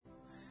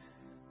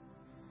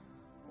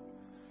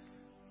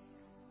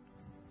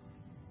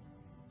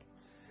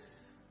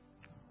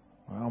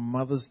on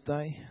Mother's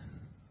Day.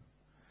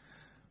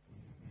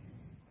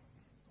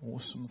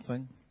 Awesome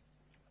thing.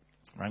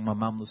 Rang my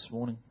mum this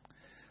morning.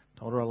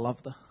 Told her I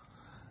loved her.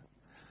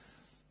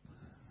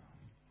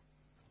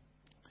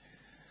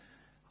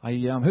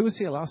 Who was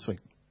here last week?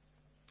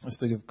 Just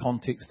to give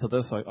context to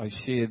this, I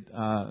shared,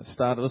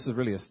 this is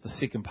really the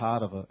second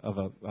part of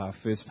a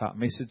first part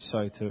message.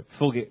 So to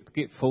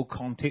get full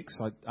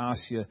context, I ask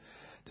you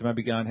to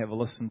maybe go and have a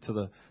listen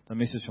to the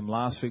message from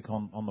last week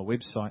on the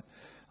website.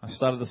 I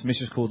started this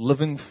message called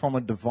Living from a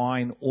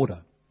Divine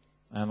Order.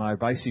 And I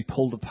basically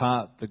pulled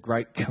apart the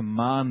great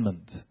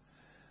commandment.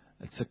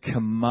 It's a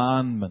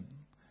commandment.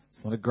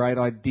 It's not a great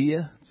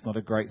idea. It's not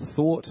a great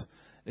thought.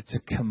 It's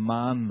a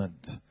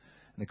commandment.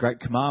 And the great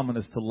commandment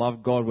is to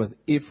love God with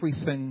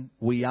everything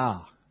we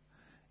are.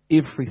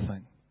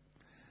 Everything.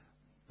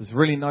 There's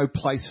really no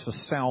place for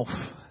self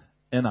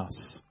in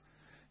us.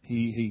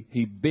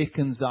 He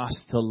beckons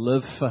us to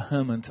live for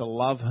Him and to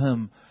love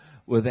Him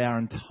with our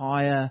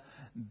entire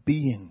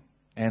being.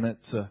 And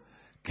it's a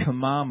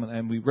commandment.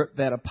 And we rip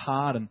that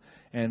apart.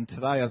 And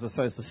today, as I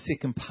say, it's the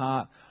second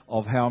part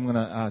of how I'm going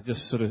to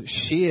just sort of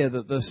share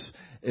that this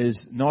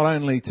is not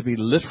only to be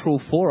literal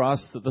for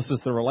us, that this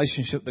is the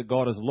relationship that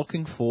God is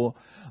looking for,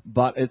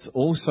 but it's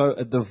also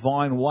a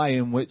divine way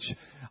in which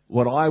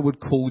what I would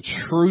call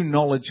true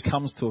knowledge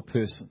comes to a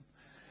person.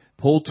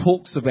 Paul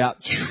talks about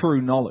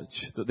true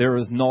knowledge, that there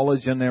is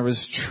knowledge and there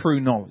is true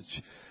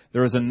knowledge.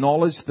 There is a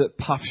knowledge that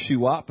puffs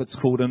you up, it's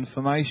called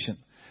information.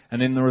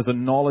 And then there is a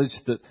knowledge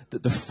that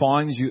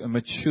defines you and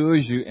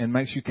matures you and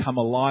makes you come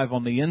alive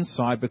on the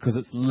inside because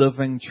it's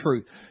living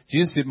truth.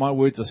 Jesus said, my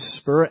words are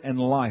spirit and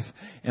life,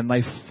 and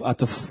they are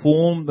to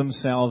form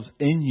themselves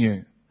in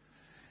you.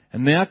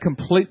 And they are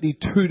completely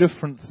two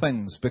different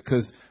things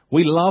because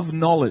we love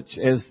knowledge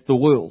as the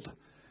world.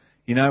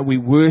 You know, we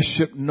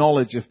worship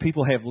knowledge. If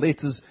people have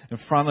letters in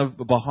front of,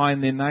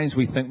 behind their names,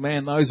 we think,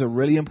 man, those are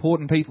really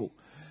important people.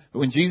 But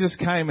when Jesus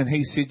came and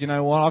He said, you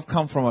know what, I've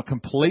come from a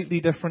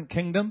completely different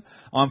kingdom.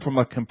 I'm from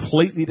a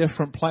completely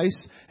different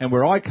place. And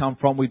where I come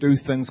from, we do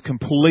things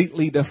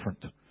completely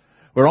different.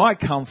 Where I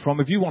come from,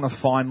 if you want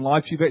to find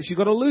life, you've actually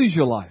got to lose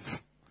your life.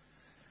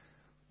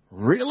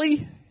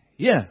 Really?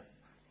 Yeah.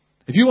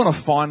 If you want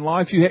to find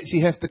life, you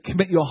actually have to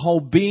commit your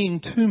whole being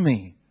to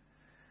me.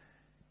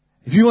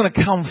 If you want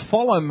to come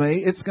follow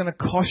me, it's going to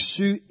cost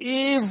you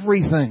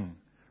everything.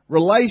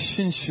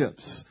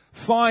 Relationships,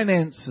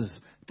 finances,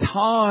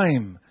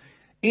 time,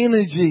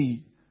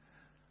 energy.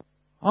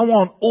 I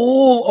want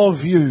all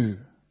of you.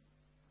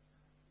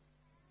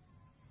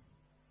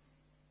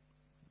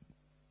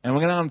 And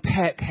we're going to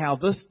unpack how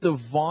this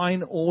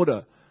divine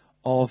order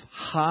of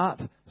heart,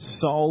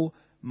 soul,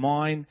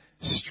 mind,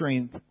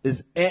 strength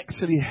is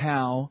actually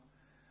how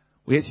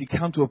we actually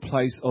come to a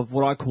place of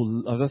what I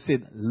call, as I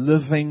said,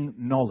 living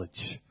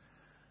knowledge.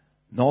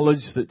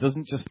 Knowledge that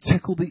doesn't just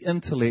tickle the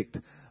intellect,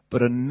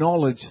 but a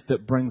knowledge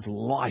that brings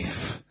life.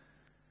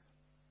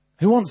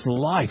 Who wants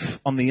life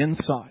on the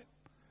inside?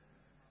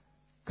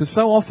 Because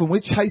so often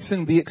we're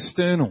chasing the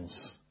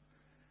externals.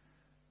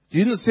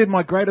 Jesus said,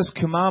 my greatest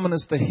commandment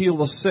is to heal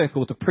the sick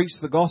or to preach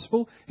the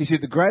gospel. He said,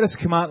 the greatest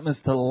commandment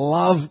is to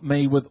love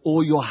me with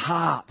all your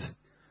heart.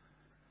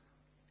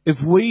 If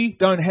we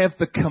don't have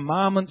the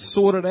commandments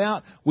sorted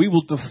out, we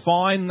will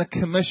define the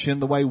commission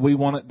the way we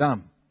want it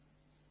done.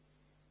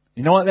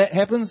 You know what that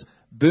happens?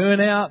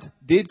 Burnout,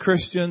 dead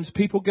Christians,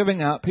 people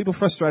giving up, people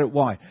frustrated.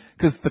 Why?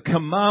 Because the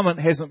commandment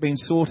hasn't been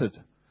sorted.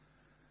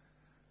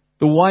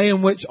 The way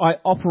in which I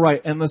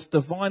operate in this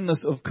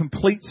divineness of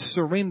complete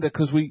surrender,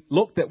 because we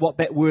looked at what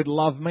that word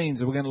love means,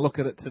 and we're going to look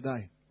at it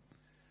today.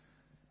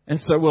 And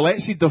so we'll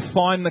actually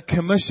define the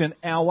commission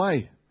our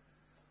way.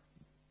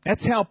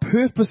 That's how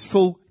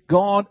purposeful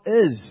God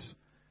is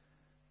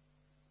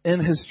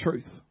in His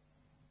truth.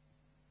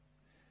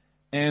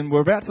 And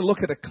we're about to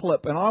look at a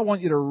clip, and I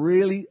want you to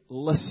really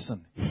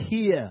listen.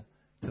 Hear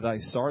today.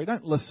 Sorry,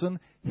 don't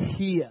listen.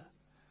 Hear.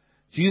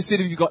 Jesus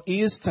said if you've got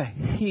ears to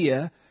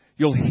hear,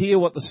 you'll hear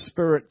what the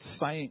Spirit's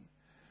saying.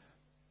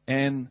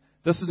 And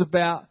this is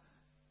about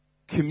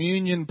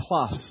Communion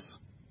Plus.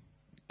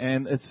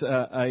 And it's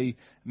a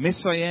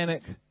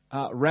Messianic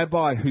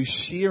rabbi who's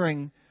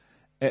sharing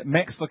at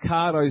Max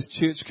Licado's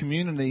church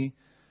community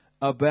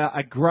about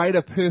a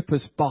greater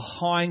purpose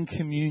behind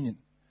communion.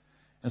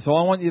 And so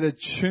I want you to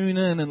tune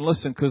in and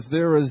listen, because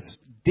there is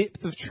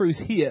depth of truth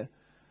here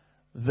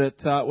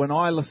that when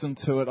I listened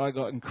to it, I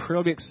got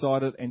incredibly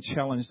excited and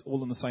challenged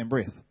all in the same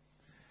breath.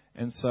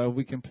 And so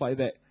we can play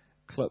that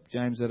clip,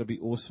 James. That'd be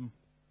awesome.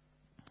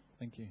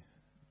 Thank you.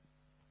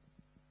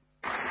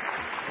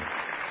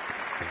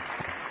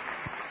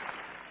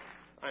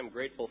 I'm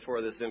grateful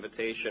for this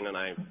invitation, and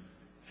I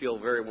feel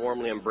very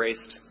warmly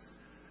embraced.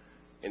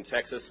 In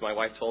Texas, my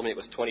wife told me it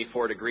was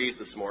 24 degrees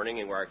this morning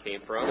in where I came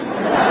from. Waist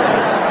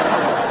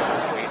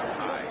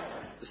high.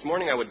 This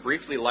morning I would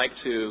briefly like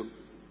to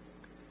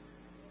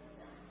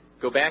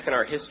go back in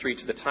our history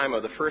to the time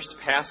of the first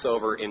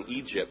Passover in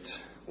Egypt,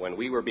 when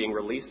we were being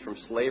released from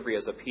slavery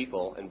as a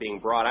people and being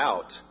brought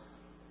out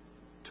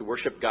to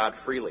worship God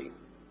freely.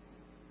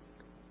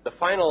 The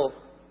final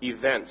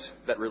event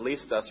that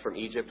released us from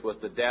Egypt was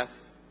the death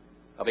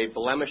of a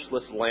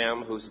blemishless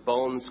lamb whose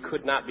bones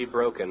could not be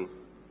broken,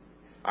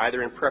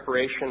 either in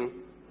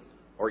preparation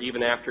or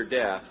even after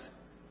death.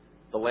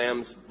 The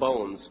lamb's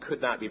bones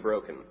could not be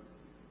broken.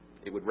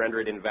 It would render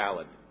it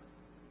invalid.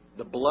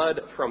 The blood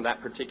from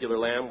that particular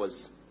lamb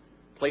was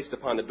placed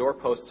upon the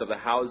doorposts of the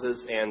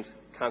houses, and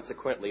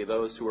consequently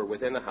those who were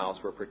within the house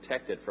were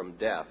protected from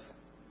death.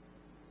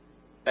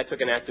 That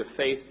took an act of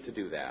faith to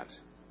do that.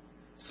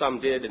 Some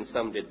did and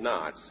some did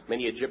not.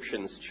 Many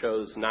Egyptians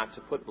chose not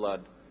to put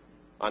blood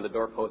on the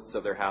doorposts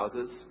of their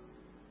houses,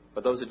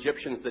 but those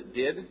Egyptians that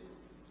did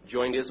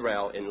joined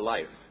Israel in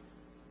life.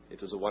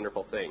 It was a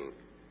wonderful thing.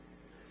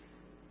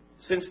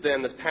 Since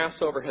then, the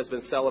Passover has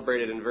been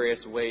celebrated in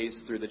various ways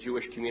through the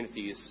Jewish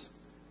communities,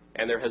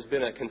 and there has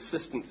been a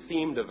consistent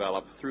theme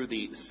developed through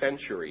the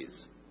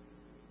centuries.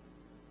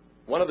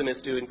 One of them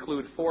is to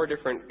include 4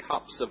 different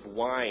cups of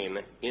wine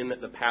in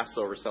the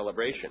Passover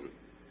celebration.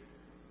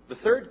 The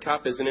third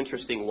cup is an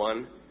interesting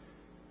one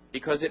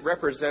because it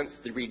represents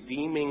the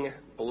redeeming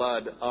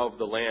blood of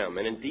the Lamb.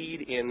 And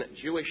indeed, in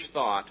Jewish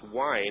thought,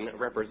 wine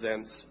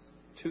represents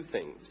 2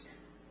 things.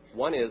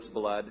 One is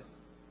blood,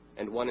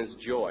 and one is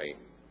joy.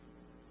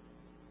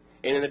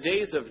 And in the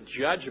days of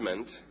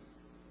judgment,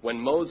 when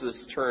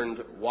Moses turned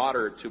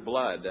water to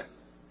blood,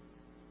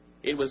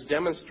 it was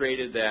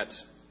demonstrated that,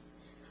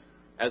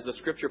 as the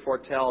Scripture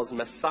foretells,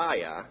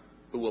 Messiah,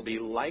 who will be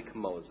like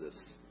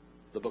Moses,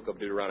 the book of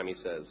Deuteronomy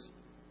says,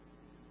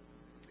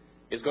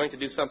 is going to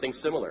do something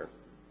similar.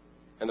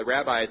 And the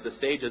rabbis, the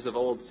sages of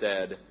old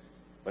said,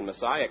 when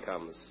Messiah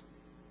comes,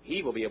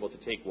 he will be able to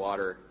take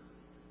water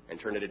and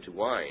turn it into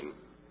wine,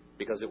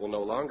 because it will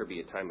no longer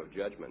be a time of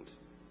judgment.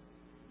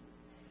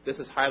 This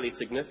is highly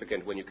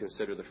significant when you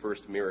consider the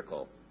first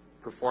miracle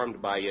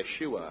performed by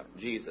Yeshua,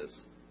 Jesus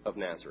of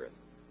Nazareth.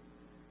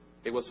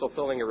 It was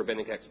fulfilling a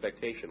rabbinic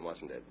expectation,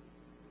 wasn't it?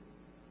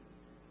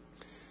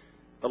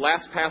 The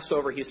last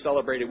Passover he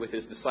celebrated with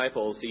his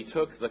disciples, he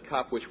took the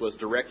cup which was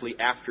directly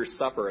after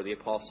supper, the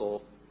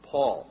Apostle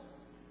Paul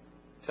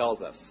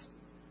tells us.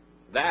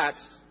 That,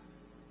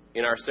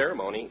 in our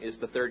ceremony, is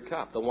the third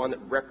cup, the one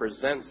that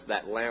represents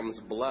that lamb's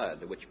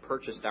blood which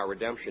purchased our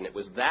redemption. It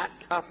was that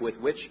cup with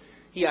which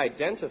he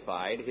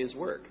identified his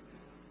work.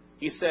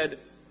 He said,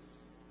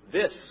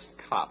 "This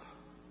cup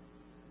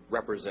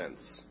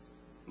represents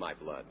my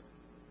blood."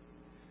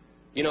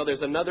 You know,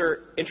 there's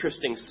another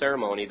interesting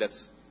ceremony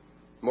that's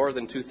more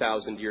than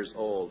 2,000 years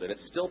old, and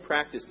it's still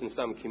practiced in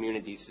some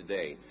communities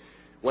today.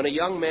 When a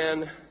young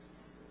man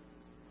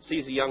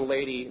sees a young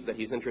lady that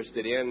he's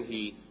interested in,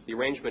 the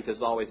arrangement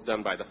is always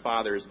done by the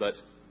fathers, but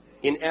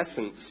in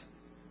essence,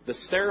 the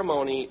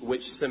ceremony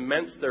which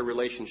cements their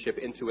relationship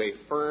into a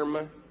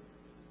firm,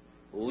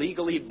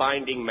 legally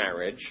binding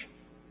marriage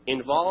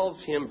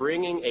involves him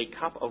bringing a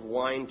cup of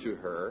wine to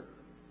her,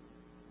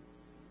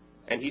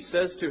 and he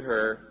says to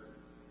her,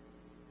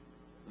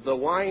 "The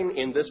wine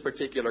in this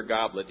particular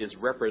goblet is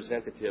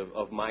representative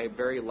of my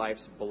very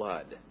life's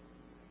blood.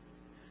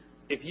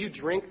 If you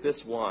drink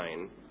this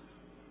wine,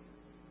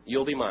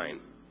 you'll be mine.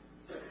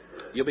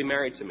 You'll be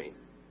married to me."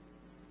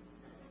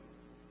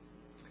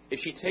 If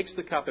she takes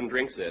the cup and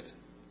drinks it,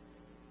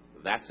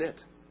 that's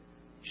it.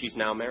 She's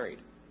now married.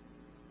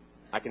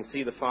 I can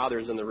see the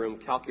fathers in the room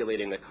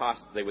calculating the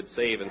costs they would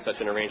save in such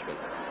an arrangement.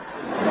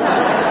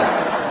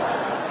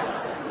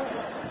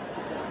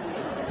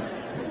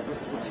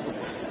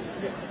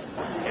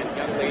 And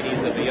young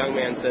ladies, if the young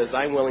man says,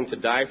 "I'm willing to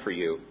die for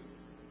you,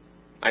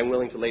 I'm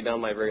willing to lay down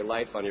my very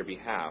life on your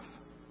behalf,"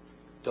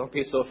 don't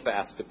be so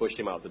fast to push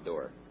him out the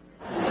door.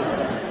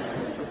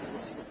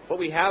 What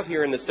we have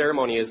here in the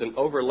ceremony is an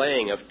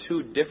overlaying of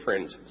 2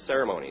 different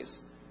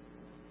ceremonies.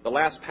 The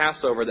last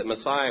Passover that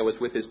Messiah was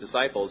with his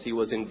disciples, he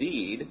was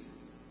indeed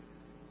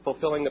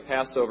fulfilling the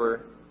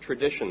Passover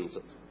traditions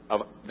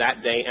of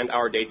that day and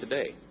our day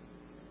today.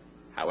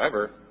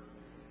 However,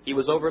 he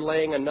was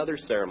overlaying another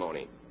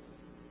ceremony.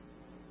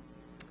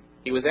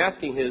 He was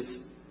asking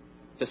his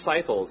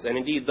disciples, and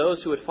indeed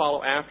those who would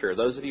follow after,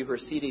 those of you who are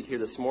seated here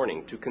this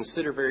morning, to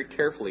consider very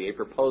carefully a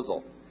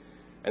proposal.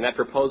 And that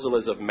proposal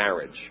is of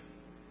marriage.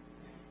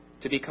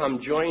 To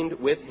become joined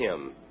with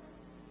him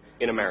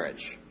in a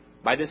marriage.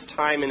 By this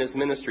time in his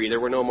ministry,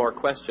 there were no more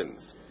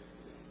questions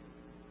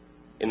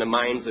in the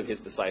minds of his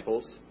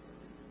disciples.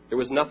 There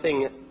was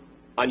nothing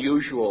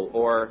unusual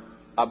or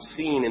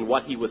obscene in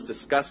what he was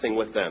discussing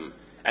with them.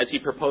 As he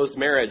proposed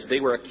marriage, they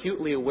were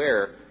acutely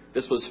aware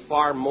this was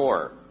far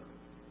more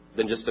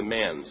than just a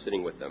man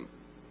sitting with them.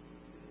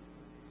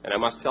 And I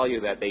must tell you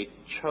that they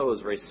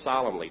chose very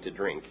solemnly to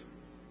drink,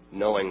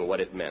 knowing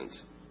what it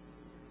meant.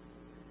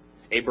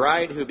 A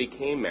bride who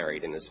became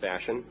married in this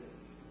fashion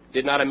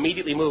did not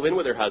immediately move in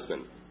with her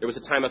husband. There was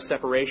a time of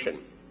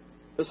separation.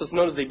 This was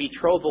known as the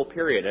betrothal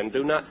period, and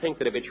do not think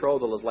that a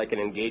betrothal is like an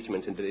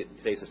engagement in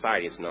today's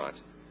society. It's not.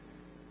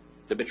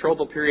 The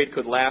betrothal period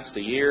could last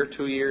a year,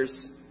 2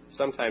 years,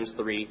 sometimes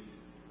 3,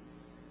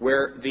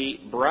 where the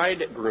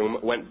bridegroom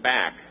went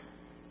back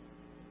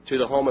to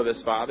the home of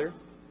his father,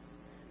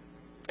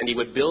 and he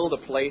would build a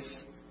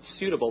place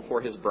suitable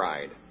for his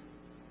bride.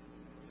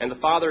 And the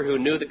father, who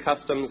knew the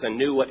customs and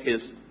knew what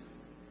his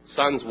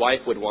son's wife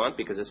would want,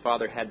 because his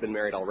father had been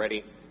married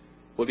already,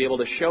 would be able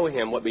to show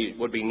him what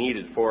would be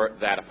needed for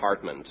that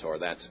apartment or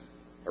that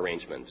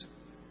arrangement.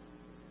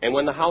 And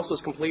when the house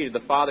was completed, the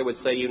father would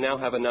say, "You now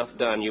have enough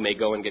done. You may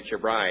go and get your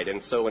bride."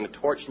 And so when a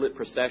torch-lit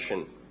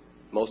procession,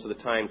 most of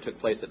the time took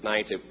place at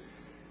night,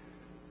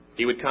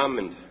 he would come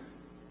and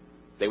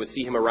they would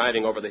see him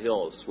arriving over the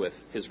hills with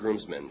his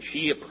groomsmen.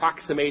 She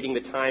approximating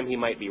the time he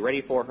might be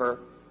ready for her.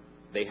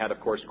 They had, of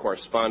course,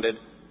 corresponded.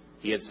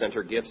 He had sent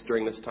her gifts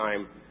during this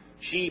time.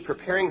 She,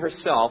 preparing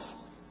herself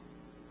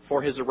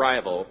for his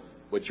arrival,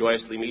 would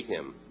joyously meet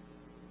him.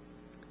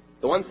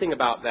 The one thing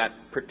about that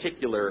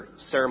particular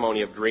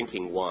ceremony of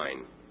drinking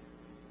wine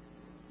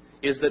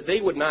is that they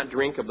would not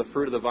drink of the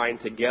fruit of the vine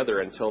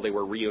together until they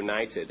were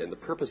reunited. And the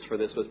purpose for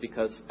this was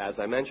because, as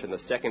I mentioned, the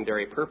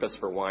secondary purpose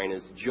for wine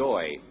is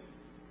joy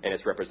and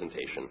its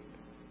representation.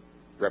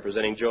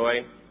 Representing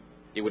joy,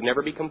 it would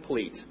never be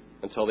complete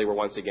until they were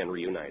once again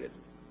reunited.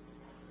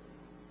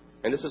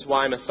 And this is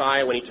why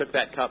Messiah, when he took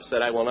that cup,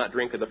 said, "I will not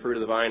drink of the fruit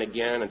of the vine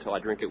again until I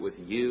drink it with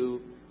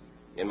you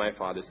in my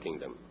Father's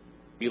kingdom."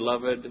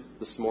 Beloved,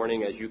 this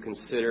morning, as you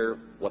consider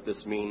what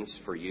this means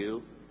for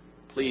you,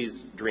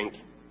 please drink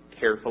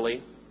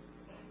carefully,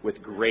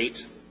 with great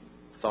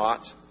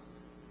thought.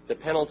 The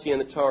penalty in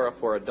the Torah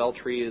for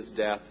adultery is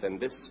death,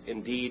 and this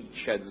indeed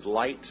sheds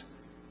light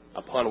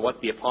upon what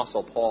the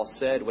Apostle Paul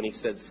said when he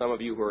said, "Some of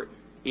you who are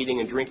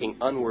eating and drinking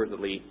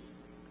unworthily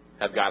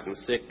have gotten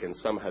sick, and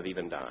some have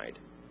even died."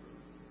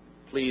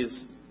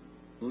 Please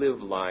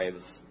live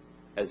lives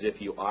as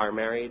if you are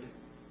married,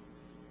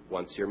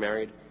 once you're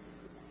married.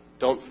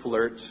 Don't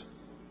flirt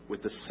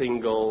with the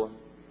single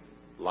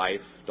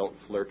life. Don't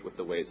flirt with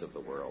the ways of the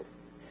world.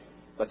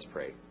 Let's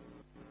pray.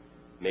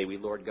 May we,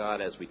 Lord God,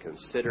 as we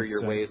consider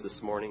your ways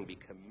this morning, be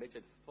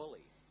committed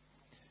fully.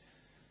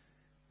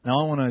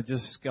 Now I want to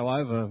just go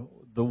over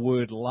the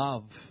word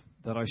love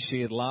that I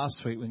shared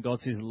last week when God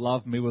says,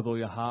 "Love me with all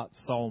your heart,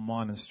 soul,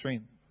 mind, and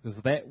strength." Because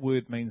that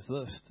word means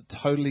this: to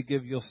totally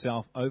give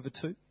yourself over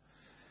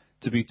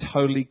to be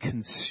totally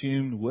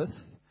consumed with,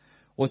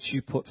 what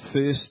you put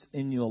first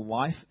in your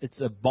life.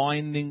 It's a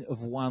binding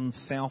of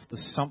oneself to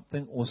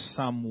something or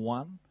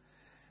someone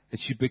that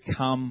you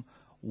become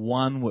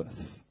one with.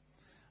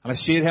 And I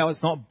shared how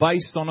it's not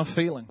based on a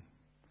feeling,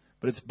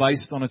 but it's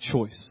based on a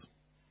choice.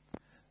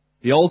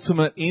 The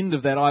ultimate end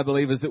of that, I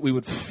believe, is that we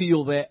would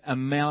feel that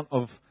amount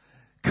of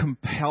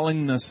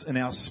compellingness in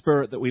our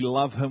spirit that we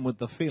love Him with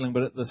the feeling.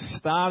 But at the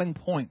starting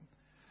point,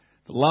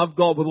 to love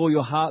God with all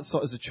your heart,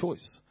 so is a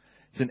choice.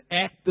 It's an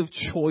active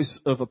choice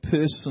of a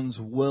person's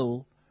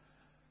will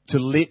to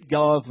let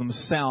go of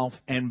themselves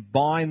and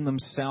bind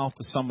themselves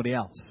to somebody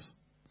else.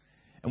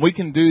 And we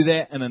can do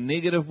that in a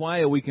negative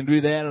way, or we can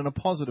do that in a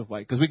positive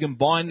way, because we can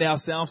bind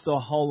ourselves to a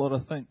whole lot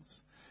of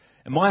things.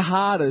 And my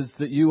heart is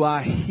that you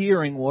are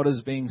hearing what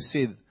is being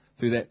said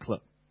through that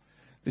clip.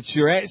 That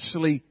you're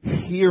actually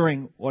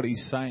hearing what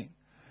he's saying.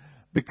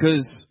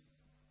 Because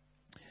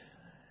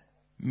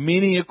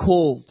many are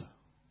called.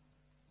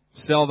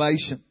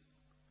 Salvation.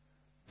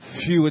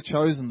 Few are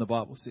chosen, the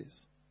Bible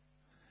says.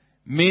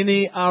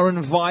 Many are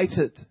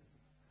invited,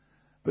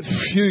 but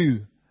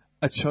few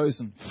are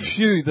chosen.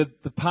 Few.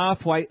 The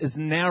pathway is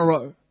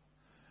narrow.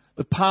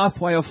 The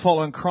pathway of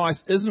following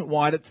Christ isn't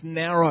wide, it's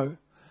narrow.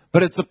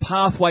 But it's a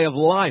pathway of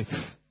life.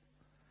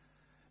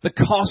 The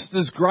cost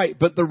is great,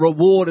 but the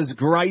reward is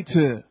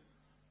greater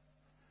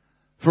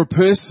for a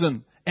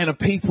person and a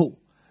people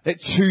that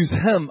choose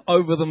Him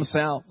over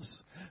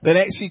themselves. That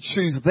actually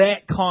choose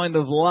that kind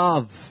of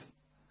love.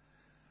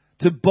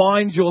 To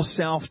bind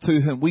yourself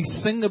to Him. We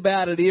sing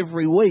about it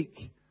every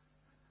week.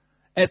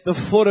 At the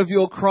foot of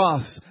your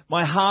cross,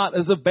 my heart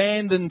is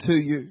abandoned to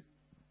you.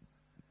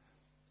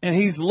 And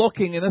He's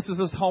looking, and this is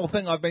this whole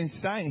thing I've been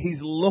saying, He's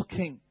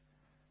looking.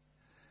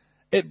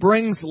 It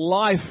brings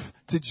life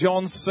to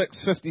John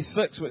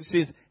 6:56, which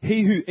says,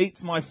 "He who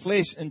eats my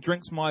flesh and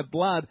drinks my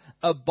blood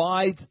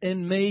abides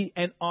in me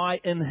and I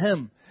in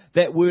him."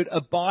 That word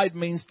abide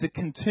means to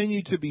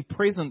continue, to be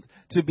present,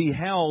 to be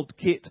held,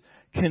 kept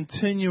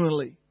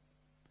continually.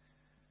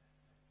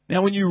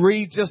 Now when you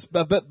read just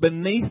a bit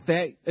beneath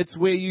that, it's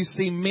where you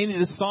see many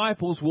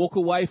disciples walk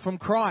away from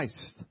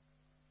Christ.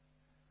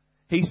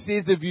 He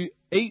says, "If you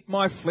eat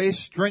my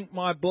flesh, drink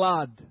my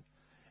blood."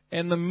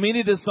 And the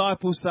many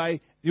disciples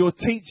say, "Your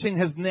teaching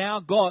has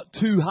now got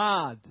too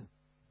hard.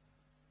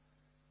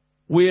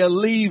 We are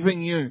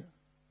leaving you."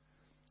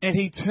 And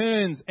He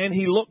turns and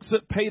He looks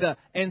at Peter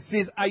and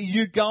says, "Are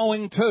you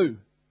going too?"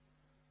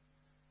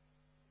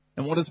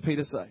 And what does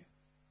Peter say?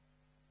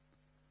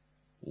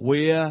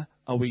 "Where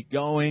are we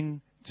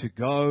going to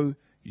go?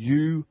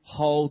 You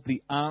hold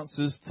the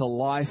answers to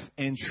life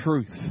and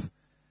truth."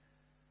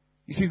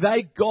 You see,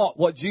 they got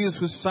what Jesus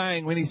was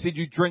saying when He said,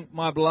 "You drink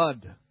my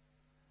blood.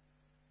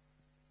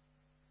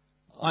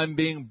 I'm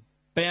being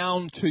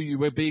bound to you.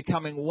 We're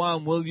becoming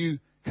one. Will you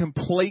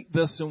complete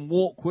this and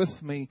walk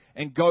with me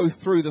and go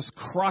through this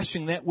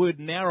crushing?" That word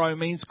narrow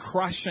means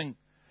crushing.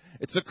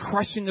 It's a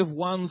crushing of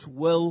one's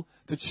will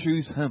to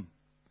choose Him.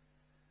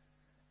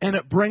 And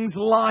it brings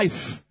life.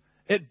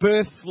 It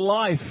births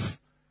life,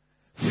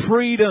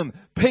 freedom,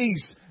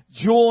 peace,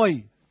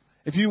 joy.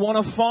 If you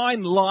want to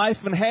find life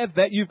and have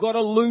that, you've got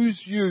to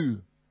lose you.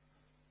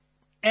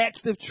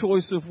 Active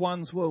choice of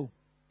one's will.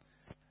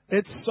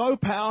 It's so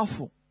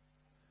powerful.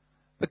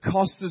 The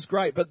cost is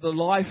great, but the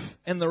life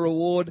and the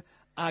reward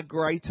are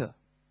greater.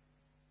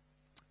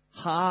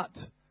 Heart,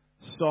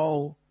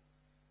 soul,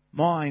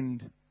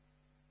 mind,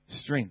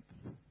 strength.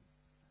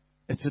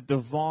 It's a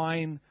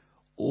divine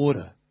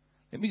order.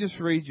 Let me just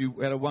read you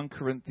out of 1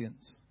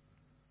 Corinthians.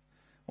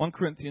 1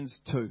 Corinthians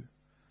 2.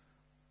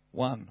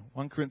 1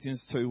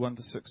 Corinthians 2, 1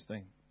 to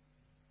 16.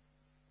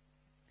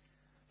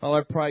 Father,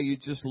 I pray you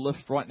just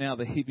lift right now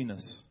the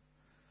heaviness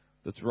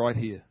that's right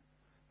here.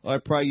 I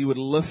pray you would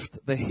lift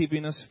the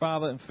heaviness,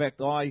 Father. In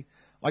fact, I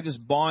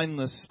just bind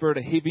the spirit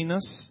of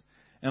heaviness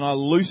and I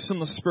loosen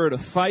the spirit of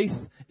faith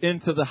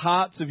into the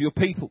hearts of your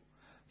people.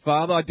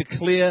 Father, I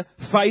declare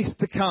faith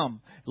to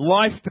come,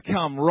 life to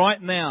come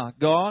right now,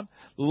 God.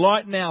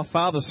 Right now,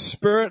 Father,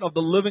 Spirit of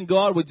the living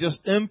God would just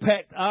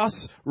impact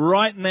us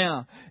right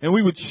now. And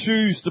we would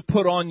choose to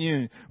put on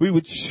you. We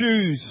would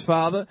choose,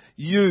 Father,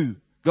 you,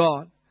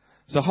 God.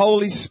 So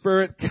Holy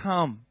Spirit,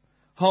 come.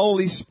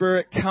 Holy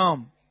Spirit,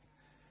 come.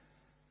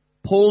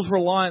 Paul's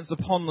reliance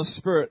upon the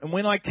Spirit. And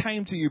when I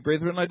came to you,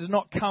 brethren, I did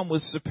not come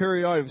with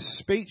superiority of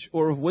speech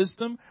or of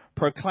wisdom,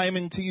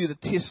 proclaiming to you the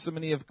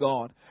testimony of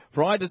God.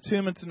 For I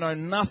determined to know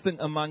nothing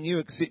among you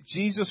except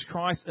Jesus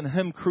Christ and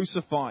Him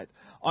crucified.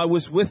 I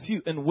was with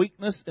you in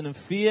weakness and in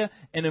fear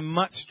and in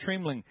much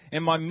trembling.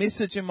 And my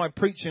message and my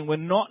preaching were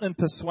not in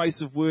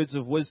persuasive words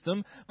of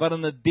wisdom, but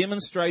in the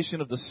demonstration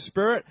of the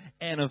Spirit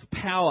and of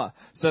power,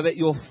 so that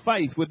your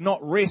faith would not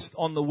rest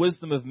on the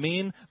wisdom of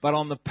men, but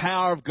on the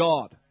power of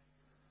God.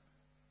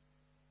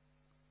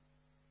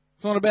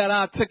 It's not about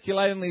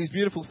articulating these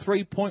beautiful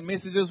 3-point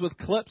messages with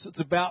clips.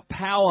 It's about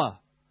power.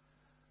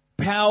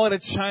 Power to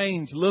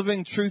change,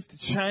 living truth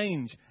to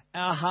change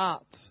our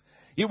hearts.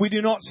 Yet we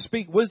do not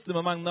speak wisdom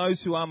among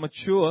those who are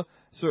mature,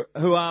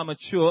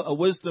 a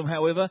wisdom,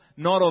 however,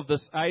 not of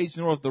this age,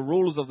 nor of the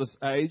rulers of this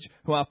age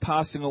who are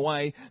passing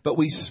away, but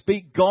we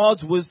speak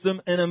God's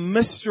wisdom in a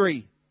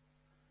mystery.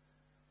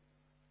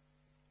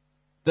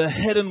 The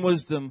hidden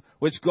wisdom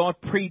which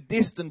God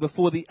predestined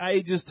before the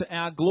ages to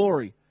our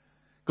glory.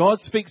 God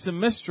speaks in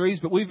mysteries,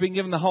 but we've been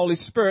given the Holy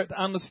Spirit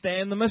to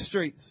understand the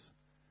mysteries.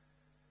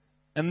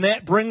 And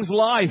that brings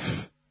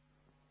life.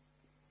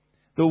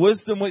 The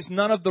wisdom which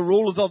none of the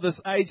rulers of this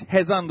age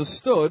has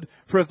understood,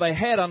 for if they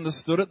had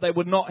understood it, they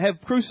would not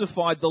have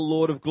crucified the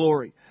Lord of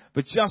glory.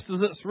 But just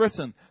as it's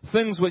written,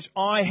 things which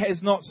eye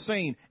has not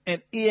seen,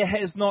 and ear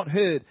has not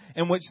heard,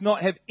 and which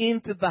not have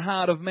entered the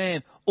heart of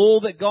man, all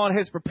that God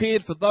has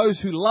prepared for those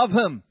who love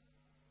Him.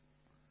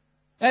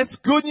 That's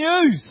good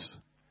news.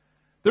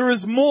 There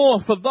is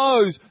more for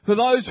those who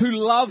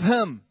love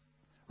Him.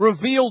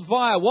 Revealed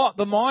via what?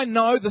 The mind?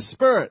 No, the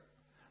Spirit.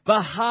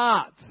 The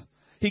heart.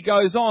 He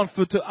goes on,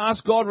 for to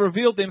us God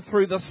revealed them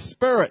through the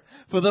Spirit.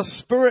 For the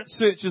Spirit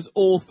searches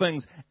all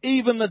things,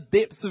 even the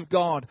depths of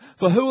God.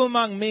 For who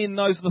among men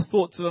knows the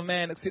thoughts of a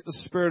man except the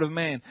Spirit of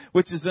man,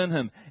 which is in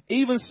him?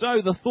 Even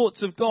so, the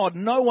thoughts of God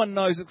no one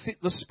knows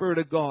except the Spirit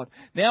of God.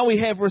 Now we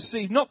have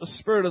received not the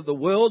spirit of the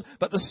world,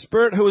 but the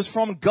Spirit who is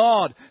from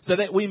God, so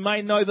that we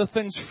may know the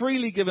things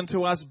freely given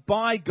to us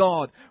by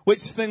God, which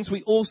things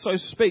we also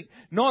speak,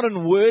 not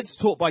in words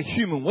taught by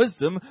human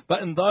wisdom,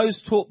 but in those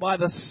taught by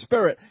the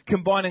Spirit,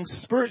 combining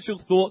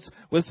spiritual thoughts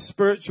with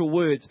spiritual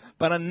words.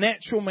 But a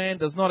natural man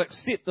does not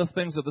accept the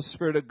things of the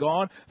Spirit of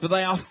God, for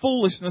they are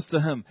foolishness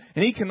to him,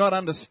 and he cannot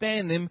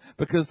understand them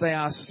because they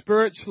are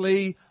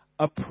spiritually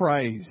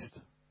appraised.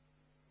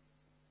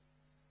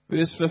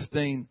 Verse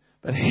 15,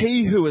 but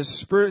he who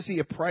is spiritually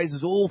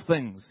appraises all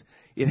things,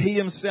 yet he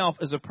himself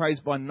is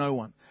appraised by no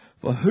one.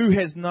 For who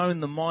has known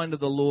the mind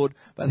of the Lord,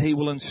 but he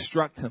will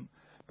instruct him?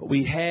 But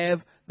we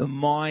have the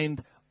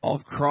mind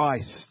of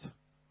Christ.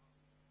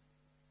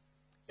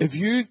 If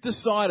you've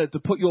decided to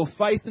put your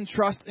faith and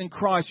trust in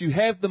Christ, you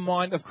have the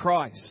mind of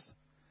Christ.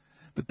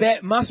 But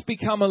that must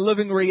become a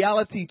living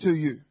reality to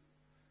you.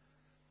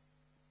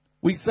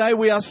 We say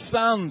we are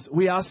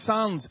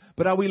sons,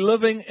 but are we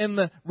living in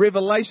the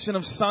revelation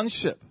of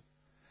sonship?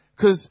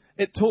 Because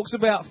it talks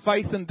about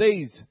faith and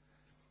deeds.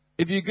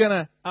 If you're going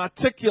to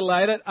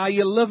articulate it, are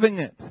you living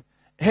it?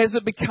 Has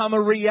it become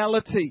a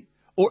reality?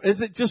 Or is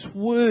it just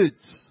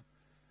words?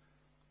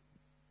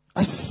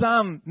 A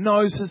son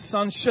knows his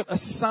sonship. A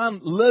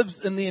son lives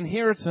in the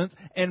inheritance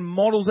and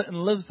models it and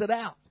lives it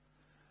out.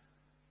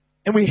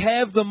 And we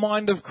have the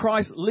mind of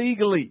Christ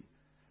legally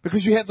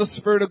because you have the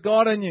Spirit of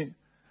God in you.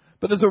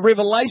 But there's a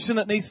revelation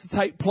that needs to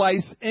take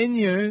place in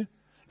you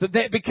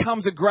that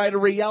becomes a greater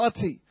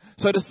reality.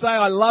 So to say,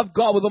 I love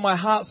God with all my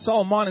heart,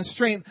 soul, mind and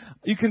strength,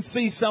 you can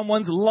see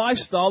someone's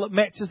lifestyle that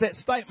matches that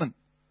statement.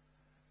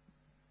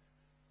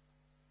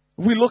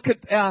 We look at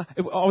I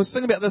was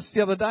thinking about this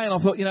the other day and I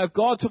thought, if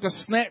God took a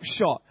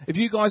snapshot, if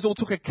you guys all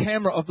took a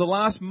camera of the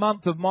last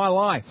month of my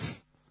life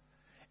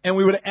and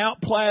we were to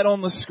outplay it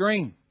on the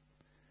screen,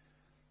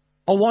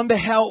 I wonder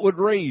how it would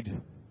read.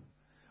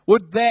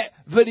 Would that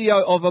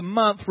video of a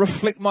month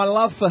reflect my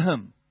love for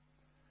Him?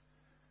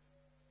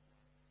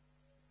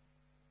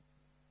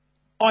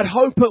 I'd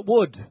hope it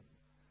would.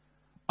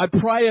 I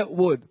pray it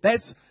would.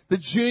 That's the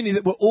journey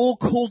that we're all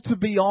called to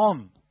be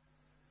on.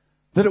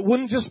 That it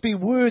wouldn't just be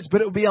words,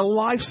 but it would be a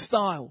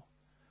lifestyle.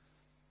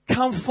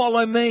 Come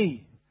follow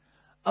me.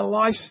 A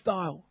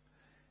lifestyle.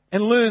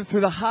 And learn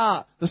through the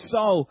heart, the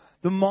soul,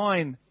 the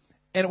mind,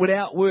 and it would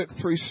outwork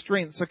through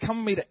strength. So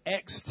come with me to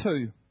Acts 2.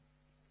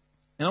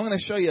 And I'm going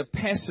to show you a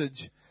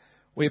passage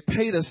where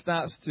Peter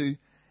starts to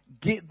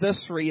get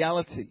this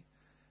reality.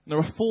 And there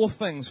are four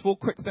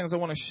quick things I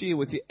want to share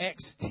with you.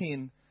 Acts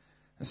 10.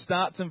 It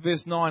starts in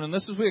verse 9. And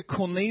this is where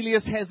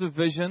Cornelius has a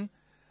vision.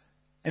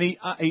 And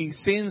he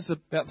sends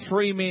about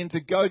 3 men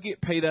to go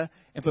get Peter.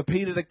 And for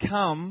Peter to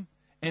come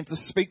and to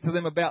speak to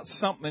them about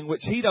something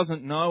which he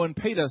doesn't know. And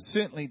Peter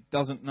certainly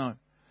doesn't know.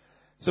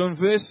 So in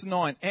verse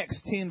 9, Acts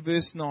 10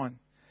 verse 9.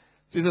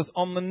 It says this,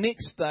 on the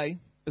next day,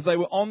 as they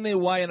were on their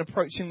way and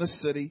approaching the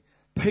city,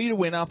 Peter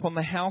went up on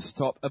the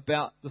housetop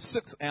about the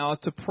 6th hour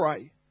to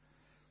pray.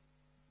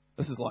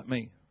 This is like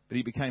me, but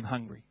he became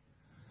hungry.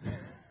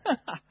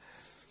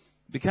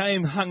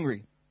 Became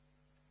hungry.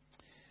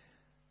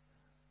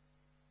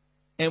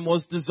 And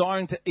was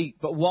desiring to eat.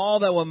 But while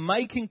they were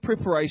making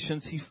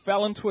preparations, he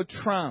fell into a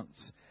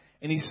trance.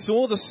 And he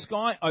saw the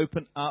sky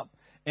open up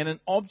and an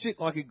object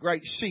like a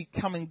great sheet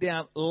coming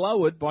down,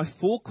 lowered by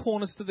 4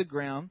 corners to the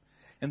ground.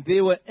 And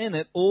there were in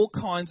it all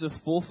kinds of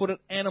 4-footed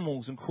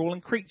animals and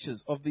crawling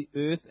creatures of the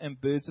earth and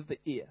birds of the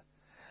air.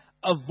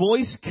 A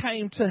voice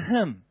came to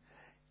him,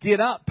 get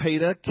up,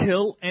 Peter,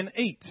 kill and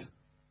eat.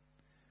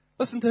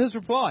 Listen to his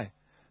reply.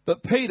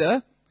 But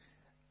Peter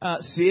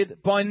said,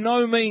 by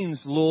no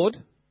means, Lord,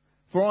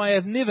 for I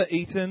have never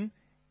eaten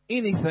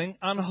anything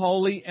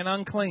unholy and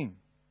unclean.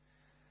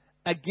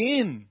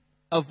 Again,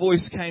 a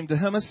voice came to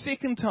him a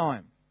second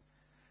time.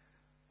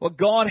 What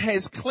God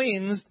has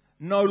cleansed,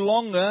 no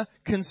longer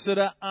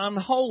consider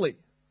unholy.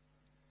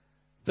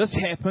 This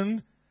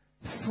happened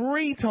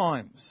 3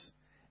 times.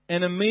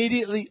 And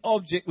immediately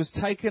object was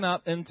taken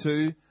up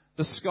into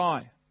the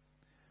sky.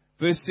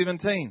 Verse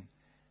 17.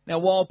 Now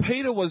while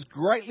Peter was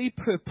greatly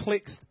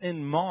perplexed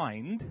in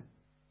mind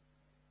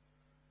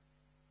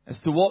as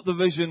to what the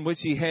vision which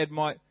he had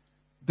might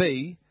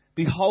be,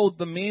 behold,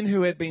 the men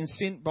who had been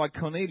sent by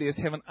Cornelius,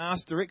 having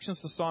asked directions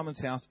for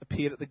Simon's house,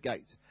 appeared at the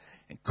gate.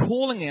 And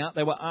calling out,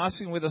 they were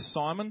asking whether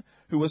Simon,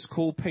 who was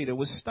called Peter,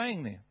 was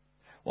staying there.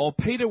 While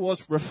Peter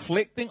was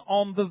reflecting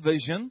on the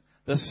vision,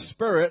 the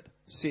Spirit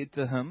said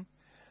to him,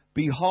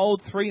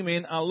 behold, 3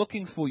 men are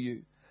looking for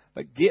you.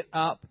 But get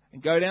up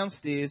and go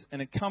downstairs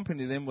and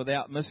accompany them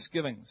without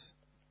misgivings.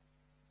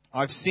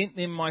 I've sent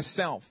them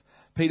myself.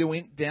 Peter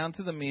went down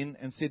to the men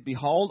and said,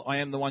 behold, I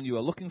am the one you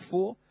are looking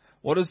for.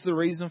 What is the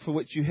reason for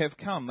which you have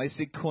come? They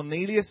said,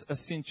 Cornelius, a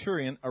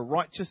centurion, a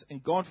righteous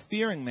and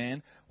God-fearing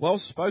man, well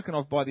spoken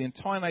of by the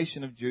entire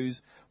nation of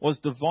Jews, was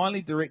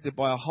divinely directed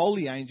by a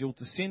holy angel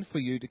to send for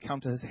you to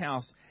come to his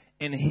house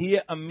and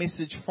hear a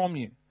message from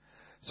you.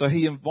 So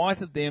he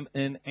invited them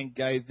in and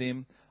gave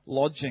them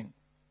lodging.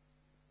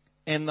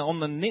 And on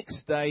the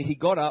next day he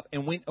got up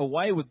and went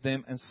away with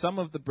them, and some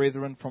of the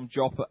brethren from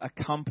Joppa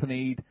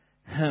accompanied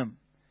him.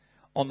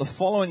 On the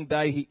following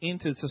day he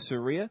entered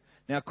Caesarea.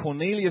 Now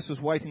Cornelius was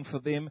waiting for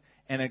them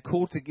and had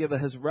called together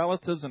his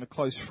relatives and a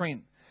close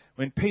friend.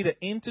 When Peter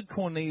entered,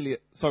 Cornelius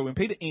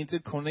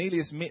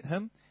met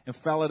him and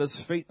fell at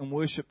his feet and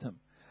worshipped him.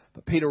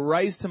 But Peter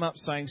raised him up,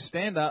 saying,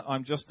 stand up,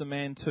 I'm just a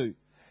man too.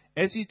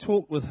 As he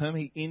talked with him,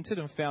 he entered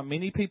and found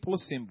many people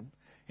assembled.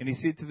 And he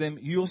said to them,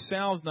 you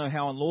yourselves know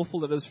how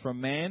unlawful it is for a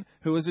man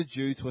who is a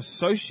Jew to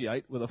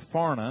associate with a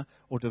foreigner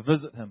or to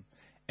visit him.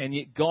 And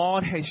yet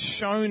God has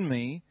shown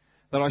me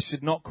that I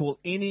should not call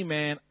any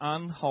man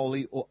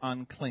unholy or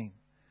unclean.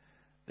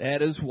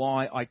 That is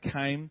why I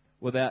came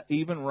without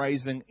even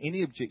raising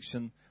any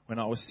objection when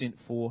I was sent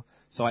for.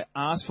 So I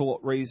asked for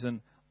what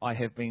reason I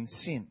have been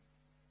sent.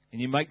 And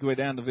you make your way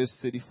down to verse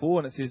 34,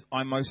 and it says,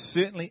 I most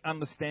certainly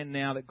understand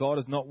now that God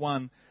is not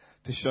one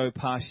to show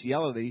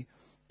partiality.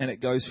 And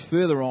it goes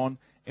further on,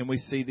 and we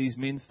see these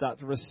men start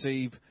to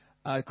receive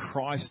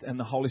Christ, and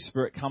the Holy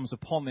Spirit comes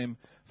upon them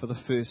for the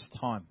first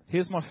time.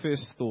 Here's my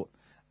first thought.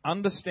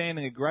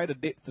 Understanding a greater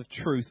depth of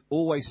truth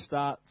always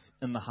starts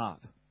in the heart.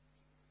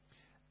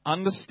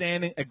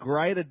 Understanding a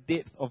greater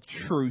depth of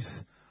truth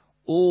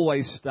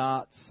always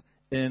starts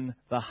in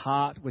the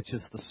heart, which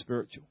is the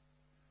spiritual.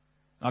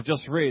 I've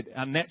just read,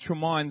 our natural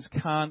minds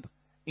can't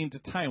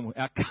entertain.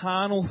 Our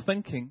carnal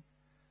thinking,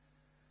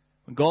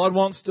 when God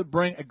wants to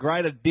bring a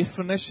greater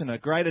definition, a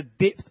greater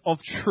depth of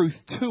truth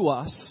to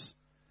us,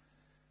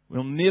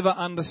 we'll never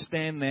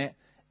understand that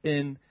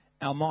in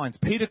our minds.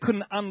 Peter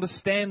couldn't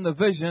understand the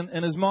vision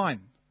in his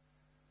mind.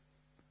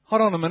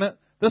 Hold on a minute.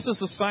 This is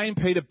the same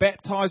Peter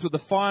baptized with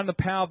the fire and the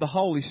power of the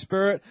Holy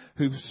Spirit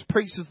who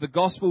preaches the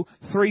gospel.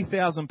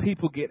 3,000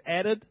 people get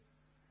added.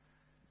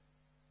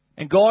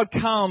 And God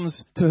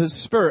comes to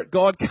his spirit.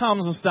 God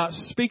comes and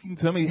starts speaking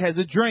to him. He has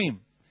a dream.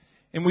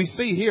 And we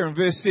see here in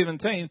verse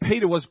 17,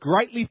 Peter was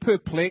greatly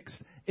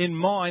perplexed in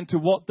mind to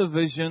what the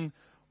vision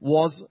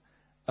was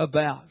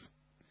about.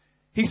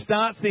 He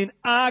starts then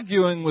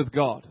arguing with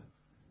God.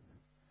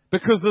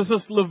 Because there's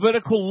this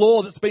Levitical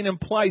law that's been in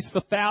place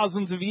for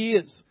thousands of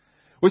years.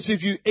 Which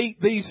if you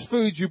eat these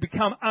foods, you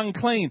become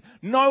unclean.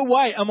 No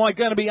way am I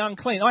going to be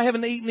unclean. I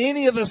haven't eaten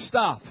any of this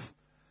stuff.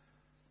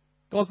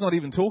 God's not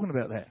even talking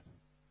about that.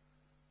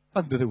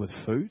 Nothing to do with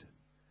food.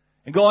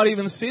 And God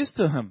even says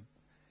to him,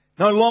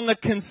 no longer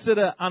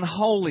consider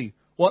unholy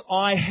what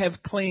I have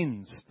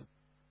cleansed.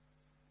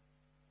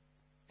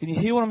 Can you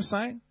hear what I'm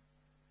saying?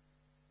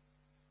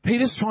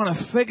 Peter's trying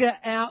to figure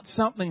out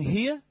something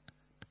here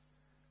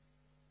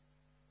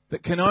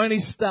that can only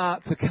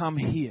start to come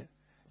here.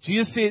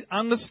 Jesus said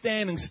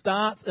understanding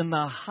starts in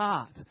the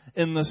heart,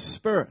 in the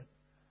spirit.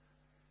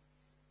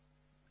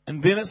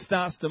 And then it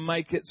starts to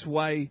make its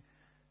way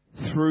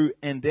through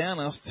and down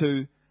us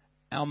to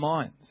our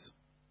minds.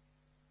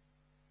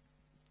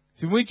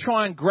 See, when we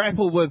try and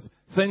grapple with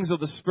things of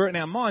the spirit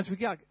in our minds, we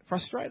get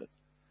frustrated.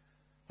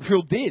 We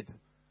feel dead.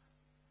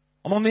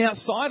 I'm on the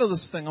outside of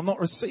this thing. I'm not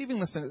receiving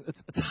this thing.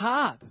 It's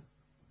hard.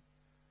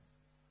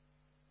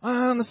 I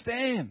don't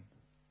understand.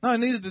 No,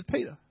 neither did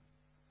Peter.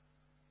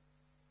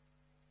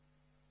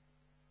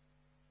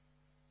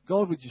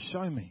 God, would you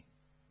show me?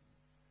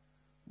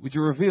 Would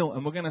you reveal?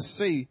 And we're going to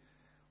see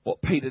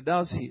what Peter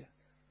does here.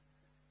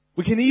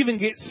 We can even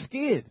get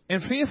scared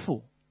and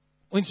fearful.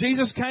 When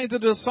Jesus came to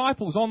the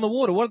disciples on the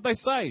water, what did they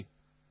say?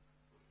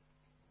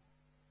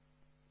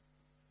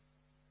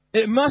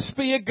 It must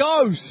be a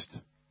ghost.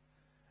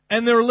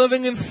 And they're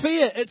living in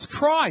fear. It's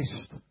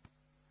Christ.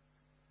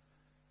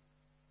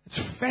 It's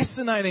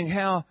fascinating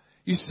how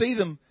you see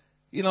them,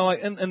 you know,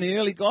 in the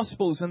early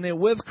Gospels, and they're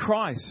with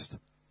Christ.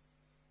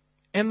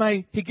 And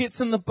he gets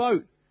in the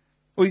boat,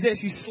 or he's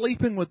actually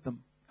sleeping with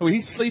them. Or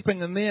he's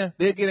sleeping and they're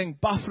getting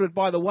buffeted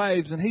by the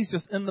waves, and he's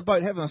just in the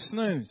boat having a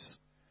snooze.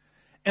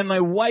 And they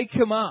wake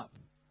him up.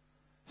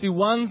 See,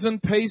 one's in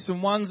peace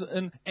and one's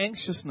in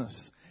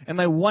anxiousness. And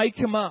they wake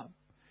him up.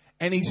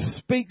 And he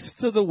speaks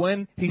to the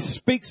wind. He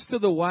speaks to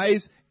the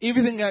waves.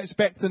 Everything goes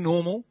back to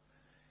normal.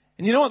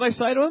 And you know what they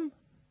say to him?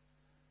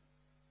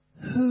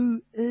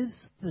 Who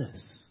is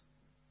this?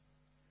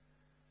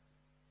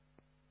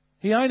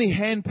 He only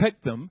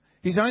handpicked them.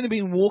 He's only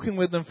been walking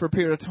with them for a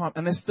period of time.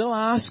 And they're still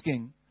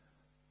asking,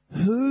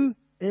 who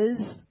is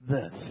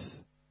this?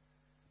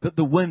 That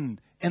the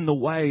wind and the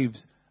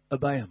waves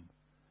obey him.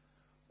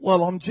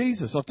 Well, I'm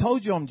Jesus. I've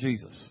told you I'm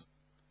Jesus.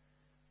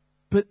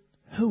 But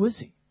who is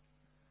he?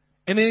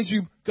 And as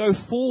you go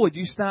forward,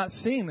 you start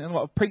seeing, and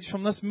I've preached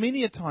from this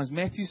many a times,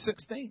 Matthew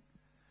 16.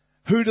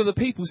 Who do the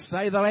people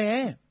say that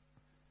I am?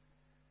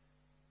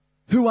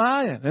 Who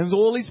are you? And there's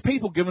all these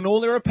people giving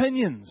all their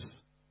opinions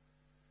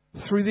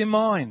through their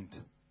mind.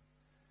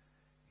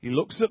 He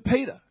looks at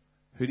Peter.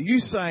 Who do you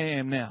say I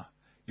am now?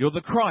 You're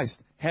the Christ.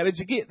 How did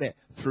you get that?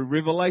 Through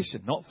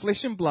revelation, not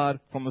flesh and blood,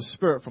 from the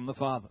Spirit, from the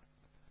Father.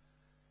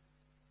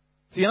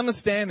 See,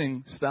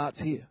 understanding starts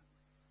here.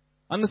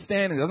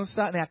 Understanding doesn't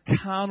start in our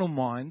carnal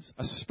minds.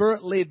 A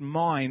Spirit-led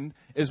mind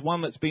is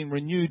one that's been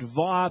renewed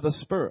via the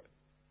Spirit.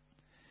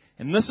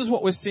 And this is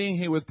what we're seeing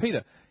here with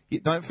Peter.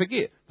 Yet don't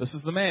forget, this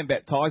is the man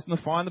baptized in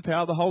the fire and the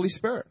power of the Holy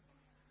Spirit.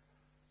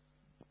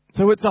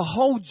 So it's a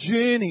whole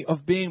journey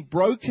of being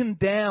broken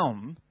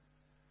down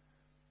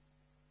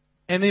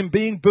and then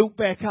being built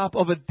back up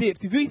of a depth.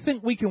 If you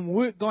think we can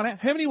work God out,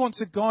 how many wants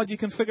a God you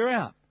can figure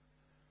out?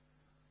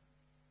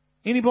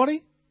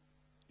 Anybody?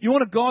 You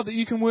want a God that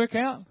you can work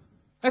out?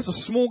 That's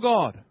a small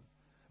God.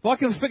 If I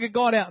can figure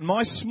God out in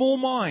my small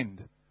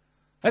mind,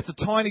 that's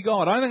a tiny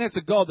God. I don't think that's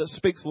a God that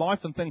speaks life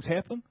and things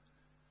happen.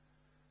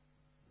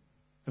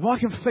 If I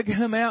can figure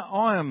him out,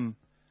 I am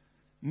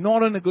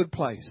not in a good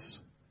place.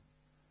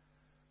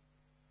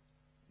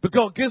 But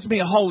God gives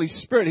me a Holy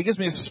Spirit. He gives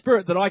me a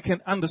spirit that I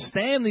can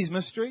understand these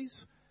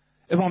mysteries.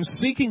 If I'm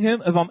seeking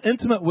him, if I'm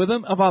intimate with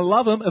him, if I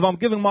love him, if I'm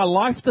giving my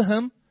life to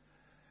him,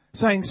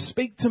 saying,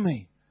 speak to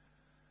me.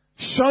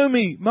 Show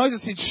me.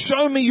 Moses said,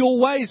 show me your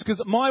ways, because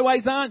my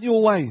ways aren't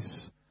your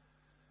ways.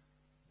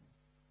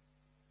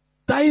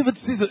 David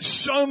says it,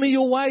 show me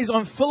your ways.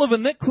 I'm full of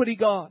iniquity,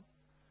 God.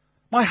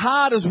 My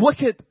heart is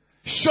wicked.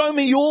 Show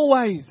me your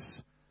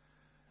ways.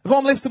 If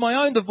I'm left to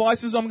my own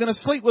devices, I'm going to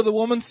sleep with a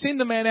woman,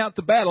 send a man out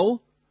to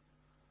battle.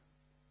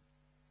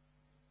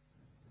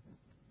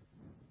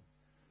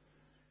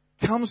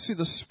 Comes through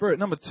the Spirit.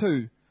 Number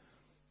 2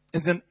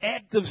 is an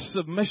active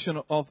submission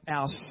of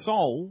our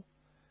soul,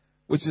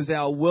 which is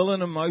our will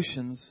and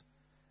emotions,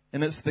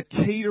 and it's the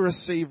key to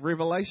receive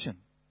revelation.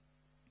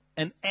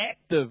 An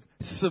active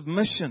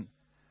submission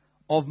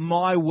of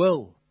my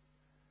will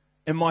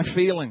and my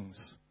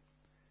feelings.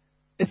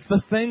 It's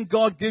the thing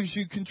God gives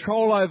you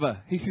control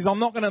over. He says, I'm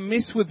not going to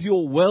mess with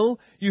your will.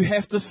 You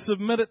have to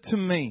submit it to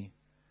me.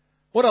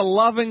 What a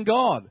loving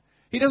God.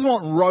 He doesn't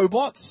want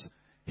robots.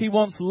 He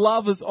wants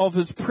lovers of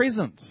his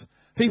presence.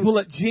 People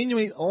that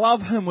genuinely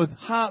love him with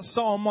heart,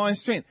 soul, mind,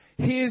 strength.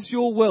 Here's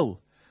your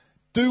will.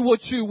 Do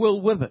what you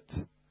will with it.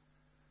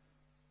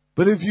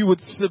 But if you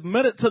would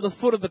submit it to the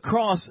foot of the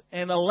cross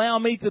and allow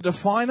me to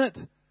define it,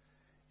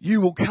 you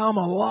will come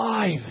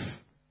alive.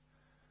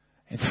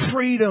 And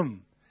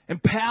freedom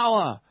and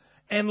power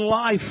and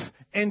life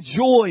and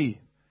joy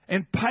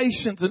and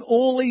patience and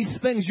all these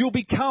things. You'll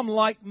become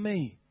like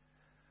me.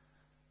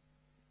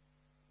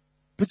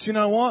 But you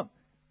know what?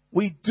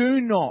 We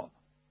do not.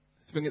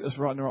 Let's get this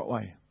right in the right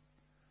way.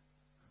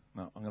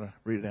 No, I'm going to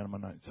read it out of my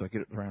notes so I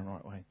get it around the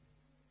right way.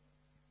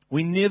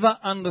 We never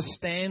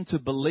understand to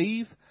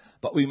believe,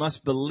 but we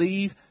must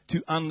believe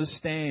to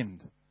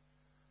understand.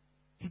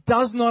 He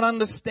does not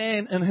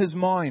understand in his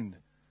mind.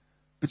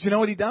 But you know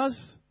what he does?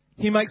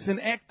 He makes an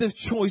active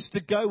choice to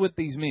go with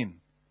these men.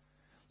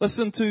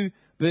 Listen to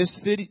verse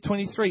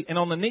 23. And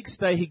on the next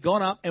day he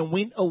got up and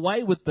went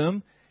away with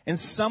them, and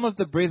some of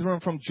the brethren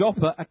from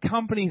Joppa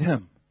accompanied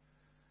him.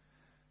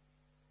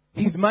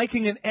 He's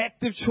making an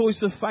active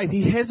choice of faith.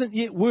 He hasn't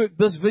yet worked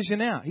this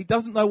vision out. He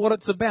doesn't know what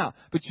it's about.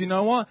 But you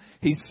know what?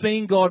 He's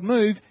seen God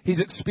move. He's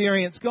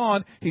experienced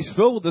God. He's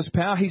filled with this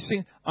power. He's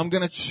saying, I'm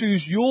going to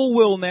choose your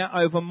will now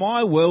over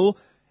my will,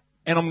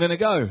 and I'm going to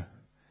go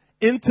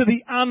into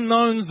the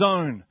unknown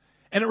zone.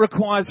 And it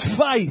requires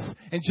faith.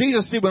 And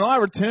Jesus said, when I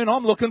return,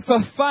 I'm looking for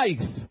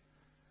faith.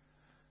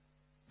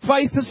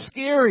 Faith is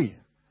scary.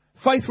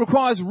 Faith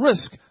requires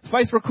risk.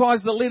 Faith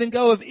requires the letting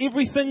go of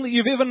everything that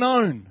you've ever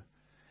known.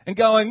 And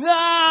going,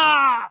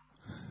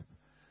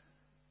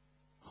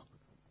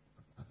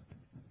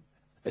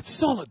 it's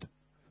solid.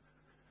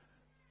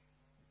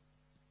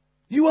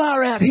 You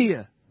are out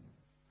here.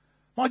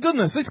 My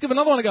goodness, let's give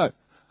another one a go.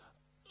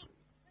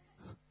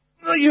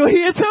 You're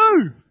here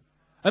too.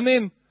 And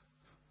then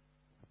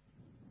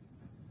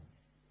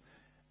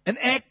an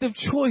active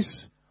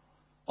choice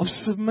of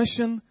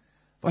submission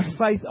by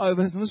faith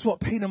over his. And this is what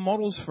Peter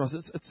models for us.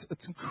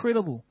 It's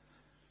incredible.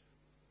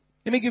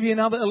 Let me give you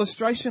another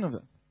illustration of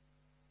it.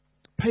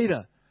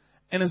 Peter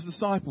and his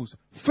disciples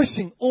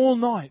fishing all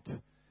night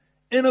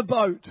in a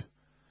boat,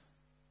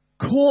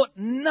 caught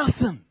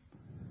nothing.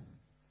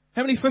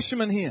 How many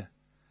fishermen here?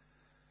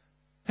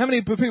 How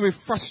many people are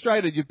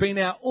frustrated? You've been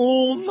out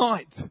all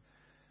night,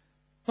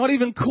 not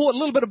even caught a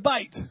little bit of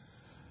bait.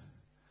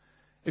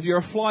 If you're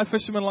a fly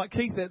fisherman like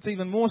Keith, that's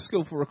even more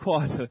skillful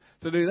required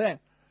to do that.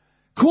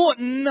 Caught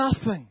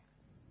nothing.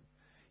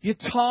 You're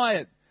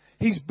tired.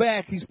 He's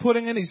back. He's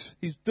putting in.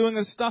 He's doing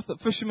his stuff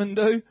that fishermen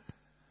do.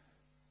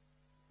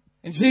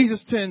 And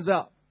Jesus turns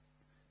up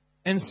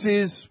and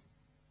says,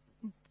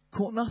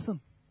 caught nothing.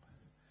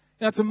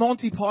 Now, it's a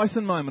Monty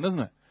Python moment, isn't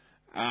it?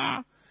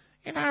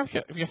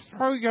 If you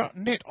throw your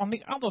net on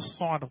the other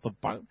side of the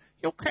boat,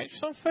 you'll catch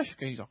some fish,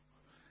 geezer.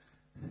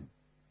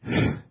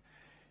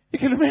 You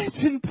can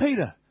imagine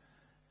Peter.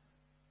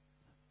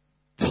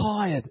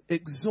 Tired,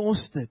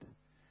 exhausted.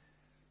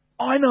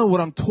 I know what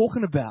I'm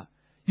talking about.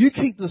 You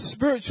keep the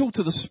spiritual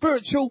to the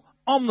spiritual.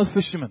 I'm the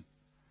fisherman.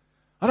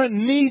 I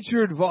don't need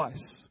your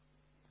advice.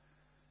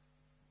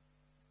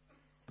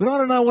 But I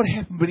don't know what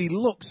happened, but he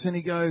looks and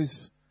he goes,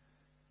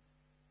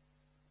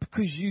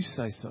 because you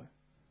say so.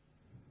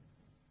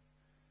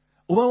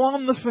 Although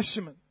I'm the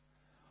fisherman,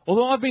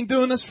 although I've been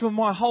doing this for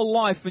my whole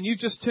life and you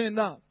just turned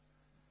up,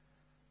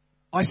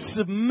 I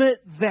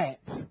submit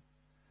that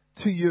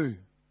to you.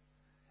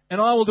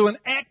 And I will do an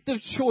active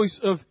choice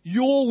of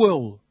your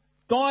will,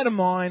 die to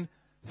mine,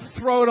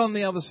 throw it on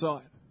the other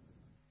side.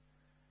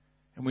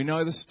 And we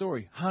know the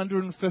story.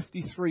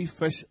 153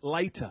 fish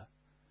later.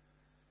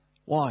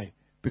 Why?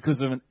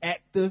 Because of an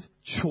active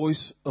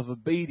choice of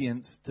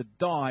obedience to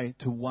die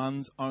to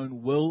one's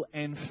own will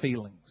and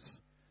feelings.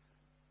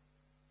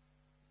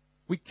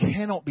 We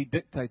cannot be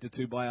dictated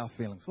to by our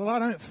feelings. Well, I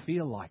don't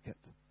feel like it.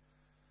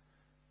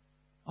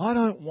 I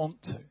don't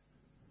want to.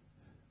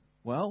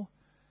 Well,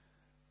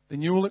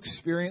 then you will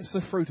experience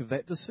the fruit of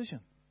that decision.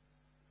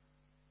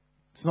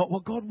 It's not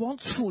what God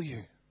wants for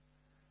you.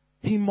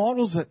 He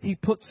models it. He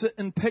puts it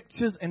in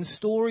pictures and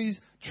stories,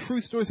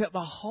 true stories throughout the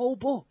whole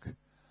book,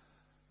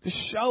 to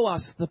show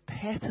us the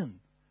pattern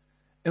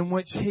in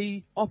which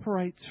He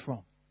operates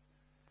from.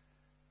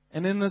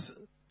 And in this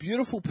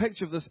beautiful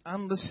picture of this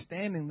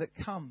understanding that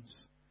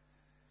comes,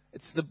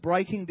 it's the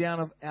breaking down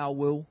of our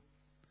will,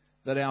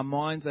 that our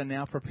minds are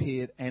now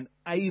prepared and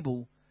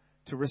able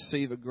to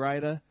receive a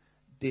greater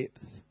depth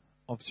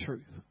of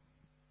truth.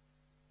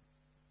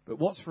 But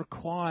what's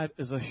required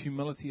is a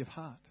humility of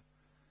heart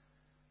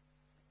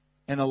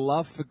and a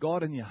love for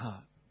God in your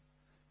heart.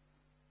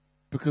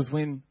 Because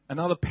when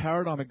another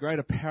paradigm, a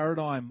greater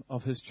paradigm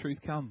of His truth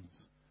comes,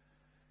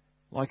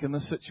 like in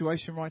this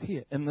situation right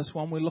here, in this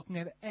one we're looking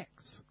at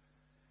Acts.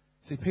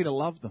 See, Peter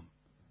loved them.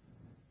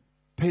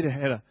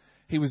 Peter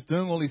he was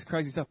doing all these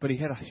crazy stuff, but he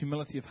had a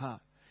humility of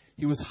heart.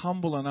 He was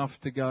humble enough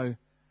to go,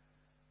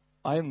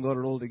 I haven't got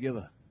it all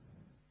together.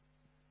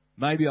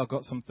 Maybe I've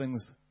got some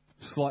things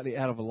slightly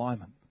out of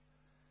alignment.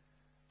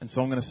 And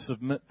so I'm going to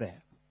submit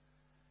that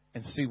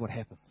and see what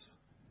happens.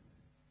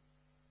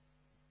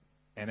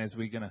 And as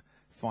we're going to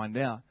find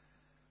out,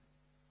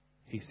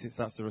 he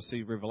starts to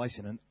receive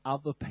revelation, and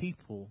other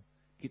people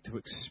get to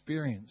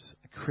experience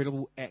a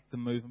credible act, the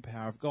move and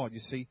power of God.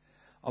 You see,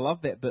 I love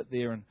that bit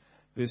there in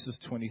verses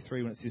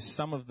 23 when it says,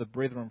 some of the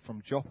brethren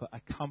from Joppa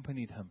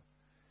accompanied him.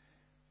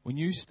 when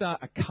you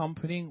start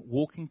accompanying,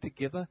 walking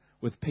together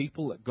with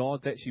people that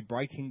God's actually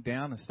breaking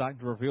down and starting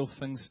to reveal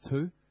things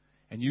to,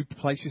 and you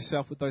place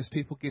yourself with those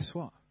people, guess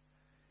what?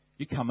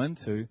 You come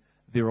into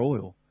their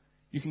oil.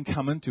 You can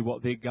come into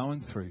what they're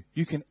going through.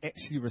 You can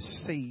actually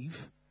receive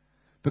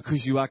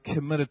because you are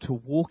committed to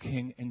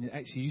walking, and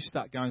actually you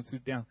start going through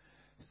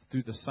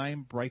the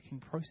same breaking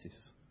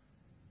process.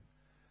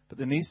 But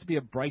there needs to be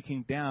a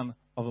breaking down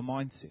of a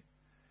mindset.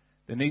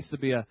 There needs to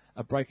be a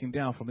breaking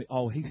down from the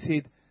old. He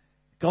said,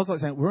 God's like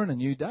saying, we're in a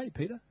new day,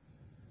 Peter.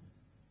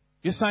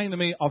 You're saying to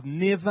me, I've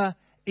never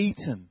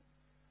eaten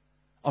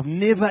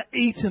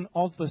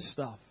of this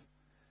stuff.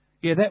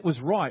 Yeah, that was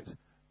right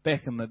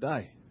back in the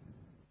day.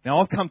 Now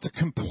I've come to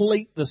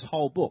complete this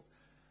whole book.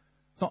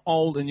 It's not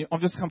old and new. I've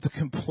just come to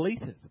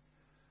complete it.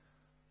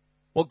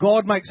 What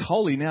God makes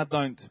holy, now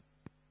don't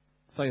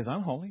say is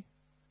unholy.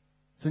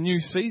 It's a new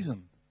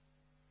season.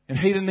 And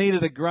he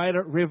needed a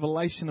greater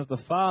revelation of the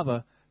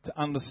Father to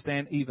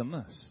understand even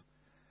this.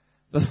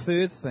 The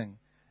third thing,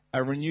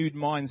 a renewed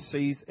mind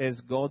sees as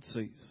God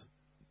sees.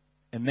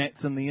 And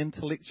that's in the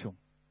intellectual.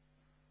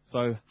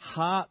 So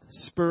heart,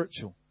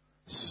 spiritual.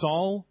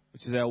 Soul,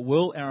 which is our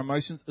will, our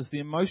emotions, is the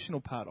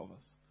emotional part of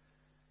us.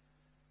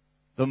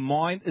 The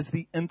mind is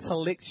the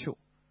intellectual.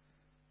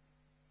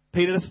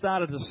 Peter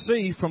started to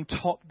see from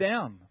top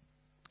down.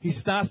 He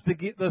starts to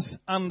get this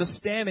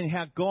understanding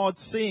how God's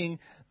seeing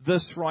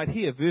this right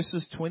here.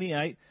 Verses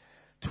 28,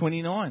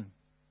 29.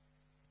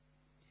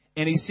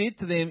 And he said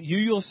to them, you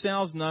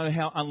yourselves know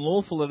how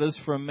unlawful it is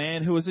for a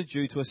man who is a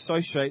Jew to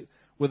associate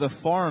with a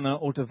foreigner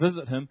or to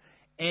visit him,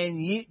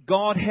 and yet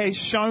God has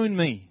shown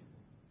me.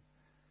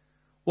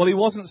 Well, he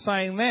wasn't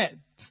saying that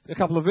a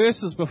couple of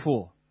verses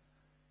before.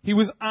 He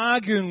was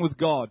arguing with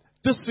God,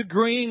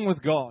 disagreeing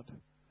with God.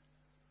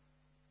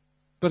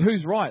 But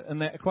who's right in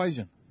that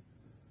equation?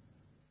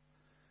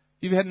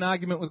 Have you had an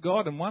argument with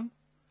God and won?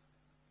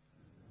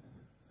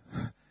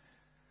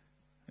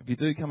 If you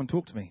do, come and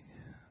talk to me.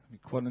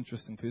 You'd be quite an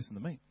interesting person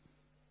to meet.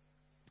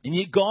 And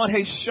yet God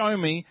has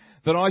shown me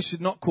that I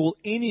should not call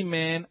any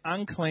man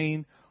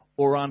unclean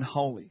or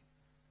unholy.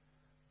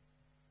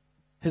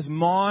 His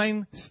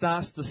mind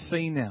starts to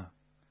see now.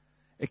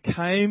 It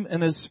came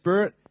in his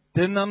spirit,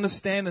 didn't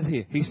understand it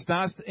here. He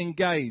starts to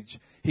engage.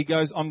 He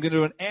goes, I'm going to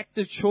do an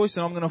active choice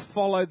and I'm going to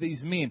follow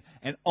these men.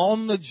 And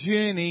on the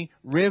journey,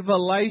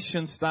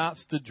 revelation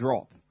starts to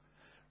drop.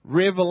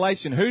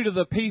 Revelation. Who do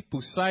the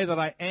people say that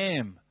I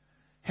am?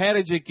 How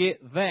did you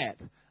get that?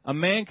 A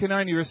man can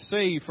only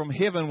receive from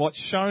heaven what's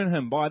shown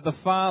him by the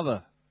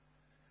Father.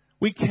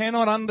 We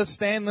cannot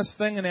understand this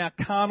thing in our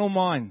carnal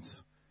minds.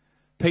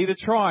 Peter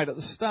tried at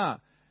the start.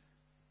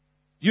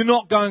 You're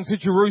not going to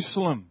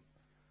Jerusalem.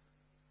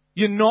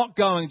 You're not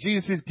going.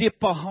 Jesus says, get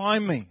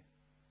behind me.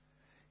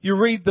 You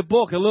read the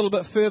book a little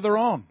bit further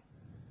on.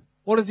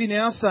 What does he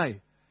now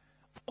say?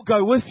 I'll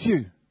go with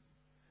you.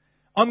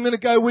 I'm going to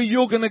go where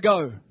you're going to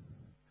go.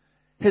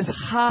 His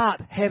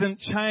heart hadn't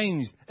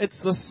changed. It's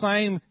the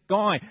same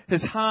guy.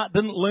 His heart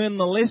didn't learn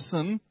the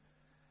lesson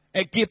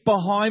at get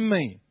behind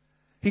me.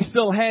 He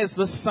still has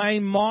the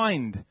same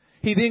mind.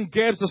 He then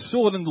grabs a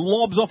sword and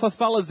lobs off a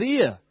fella's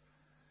ear.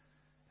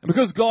 And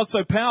because God's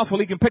so powerful,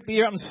 he can pick the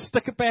ear up and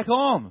stick it back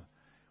on.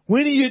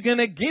 When are you going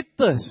to get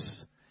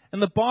this?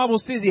 And the Bible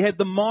says he had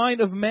the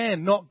mind of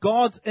man, not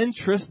God's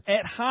interest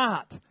at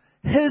heart.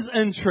 His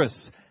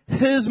interests,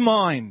 his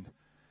mind,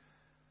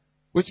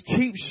 which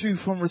keeps you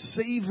from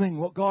receiving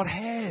what God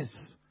has.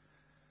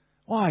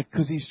 Why?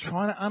 Because he's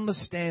trying to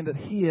understand it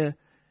here,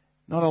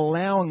 not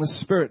allowing the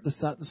Spirit to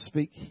start to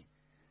speak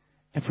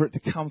and for it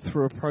to come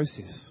through a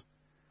process.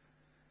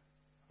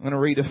 I'm going to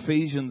read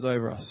Ephesians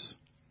over us.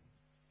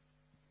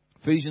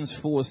 Ephesians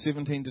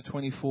 4:17 to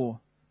 24.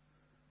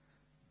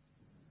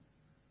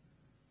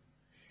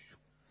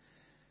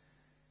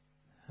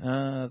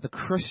 The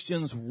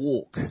Christian's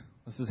walk.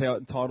 This is how it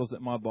entitles it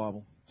in my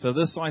Bible. So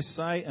this I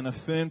say and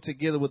affirm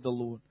together with the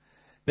Lord,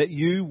 that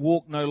you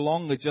walk no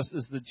longer just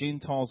as the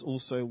Gentiles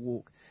also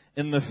walk,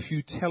 in the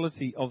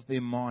futility of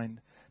their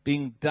mind,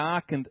 being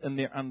darkened in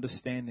their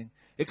understanding,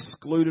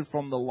 excluded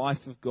from the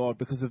life of God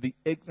because of the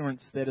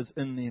ignorance that is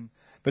in them,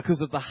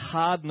 because of the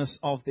hardness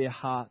of their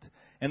heart.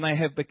 And they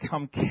have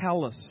become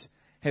callous,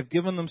 have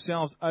given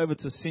themselves over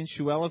to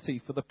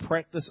sensuality for the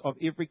practice of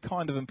every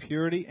kind of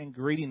impurity and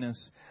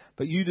greediness.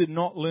 But you did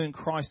not learn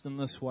Christ in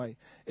this way.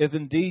 If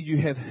indeed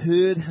you have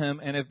heard him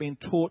and have been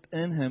taught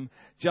in him,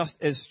 just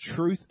as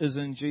truth is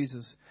in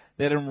Jesus,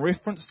 that in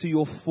reference to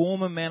your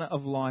former manner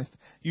of life,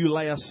 you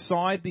lay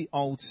aside the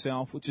old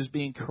self, which is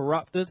being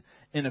corrupted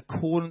in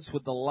accordance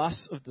with the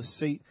lusts of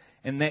deceit,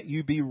 and that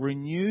you be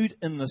renewed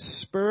in the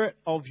spirit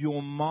of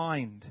your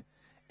mind,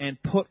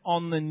 and put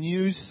on the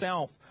new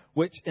self,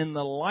 which in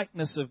the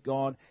likeness of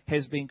God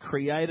has been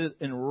created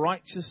in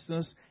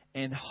righteousness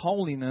and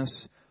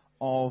holiness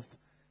of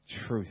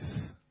truth.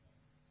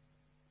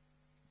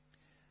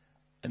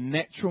 A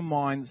natural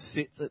mind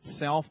sets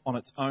itself on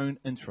its own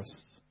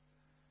interests,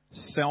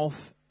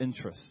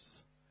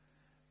 self-interests.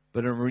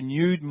 But a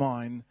renewed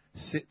mind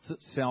sets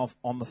itself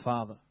on the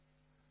Father.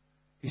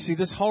 You see,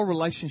 this whole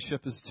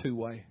relationship is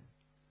two-way.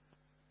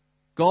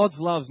 God's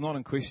love's not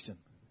in question.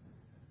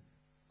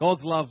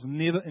 God's love's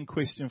never in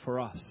question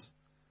for us.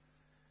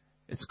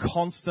 It's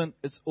constant.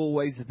 It's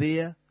always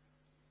there.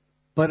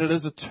 But it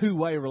is a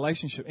two-way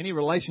relationship. Any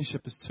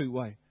relationship is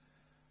two-way.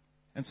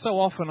 And so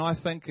often I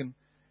think in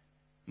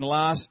the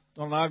last,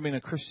 I don't know, I've been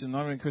a Christian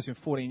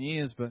 14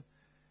 years, but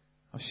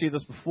I've shared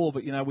this before,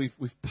 but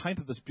we've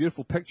painted this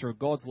beautiful picture of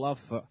God's love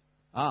for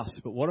us.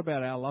 But what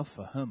about our love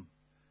for Him?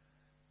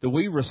 Do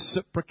we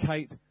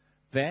reciprocate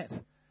that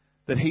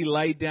He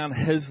laid down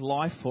His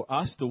life for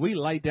us? Do we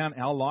lay down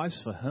our lives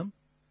for Him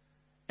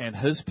and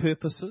His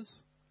purposes?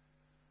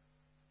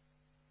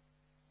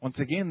 Once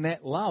again,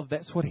 that love,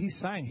 that's what He's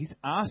saying. He's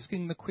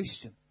asking the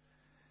question.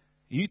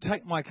 You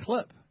take my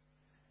clip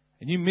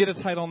and you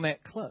meditate on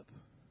that clip.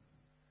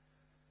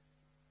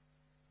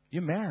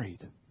 You're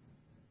married.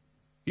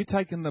 You're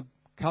taking the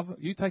cover,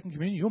 you're taking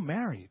communion, you're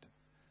married.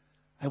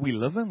 Are we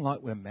living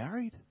like we're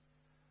married?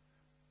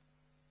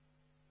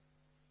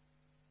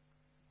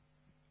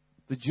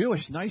 The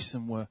Jewish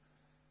nation were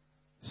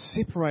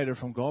separated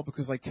from God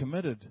because they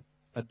committed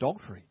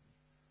adultery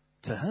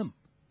to Him.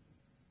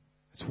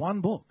 It's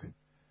one book.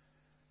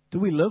 Do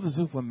we live as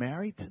if we're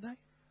married today?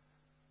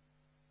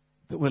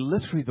 That we're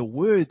literally, the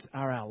words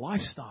are our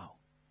lifestyle.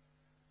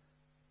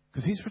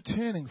 Because He's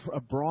returning for a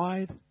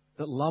bride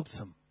that loves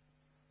Him.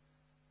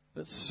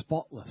 That's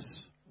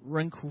spotless,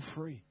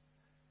 wrinkle-free.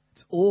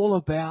 It's all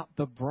about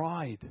the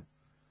bride.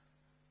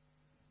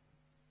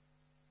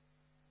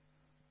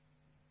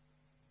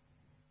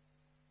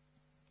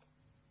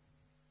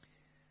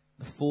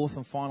 The fourth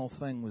and final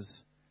thing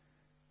was,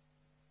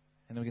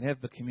 and we can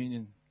have the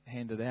communion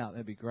handed out,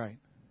 that'd be great.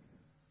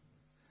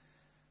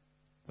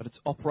 But it's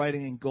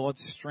operating in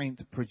God's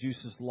strength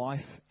produces life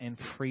and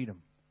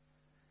freedom.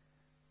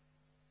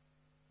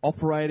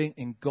 Operating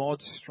in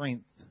God's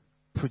strength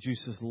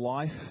produces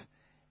life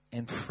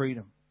and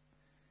freedom.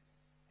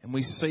 And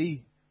we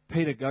see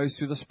Peter goes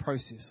through this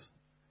process.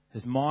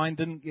 His mind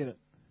didn't get it.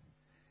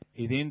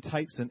 He then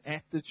takes an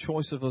active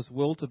choice of his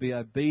will to be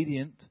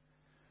obedient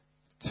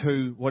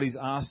to what he's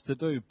asked to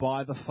do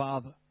by the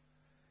Father.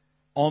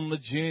 On the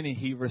journey,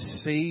 he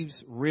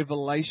receives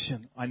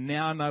revelation. I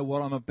now know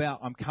what I'm about.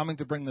 I'm coming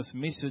to bring this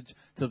message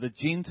to the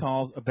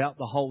Gentiles about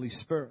the Holy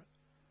Spirit.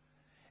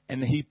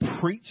 And he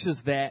preaches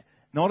that,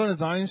 not in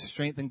his own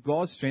strength, in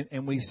God's strength.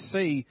 And we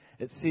see,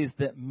 it says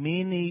that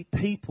many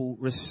people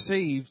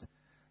received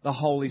the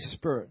Holy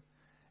Spirit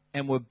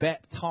and were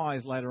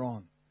baptized later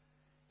on.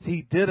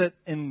 He did it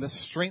in the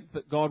strength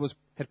that God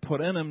had put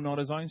in him, not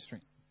his own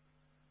strength.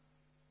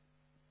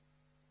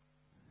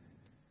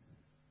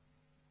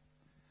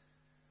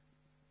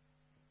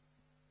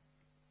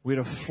 We're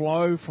to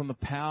flow from the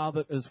power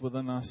that is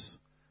within us.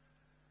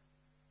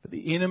 But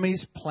the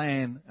enemy's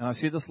plan, and I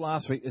said this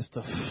last week, is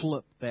to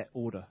flip that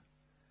order.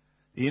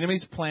 The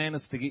enemy's plan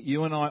is to get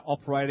you and I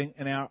operating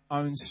in our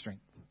own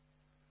strength.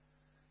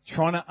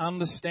 Trying to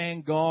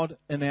understand God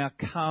in our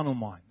carnal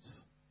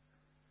minds.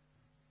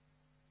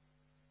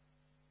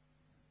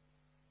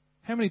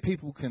 How many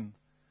people can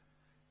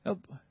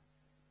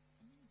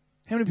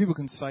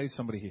save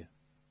somebody here?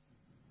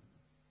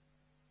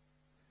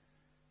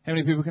 How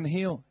many people can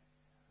heal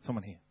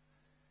someone here?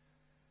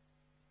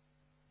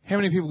 How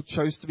many people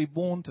chose to be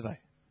born today?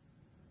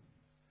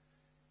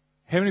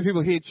 How many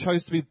people here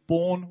chose to be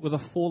born with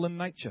a fallen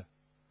nature?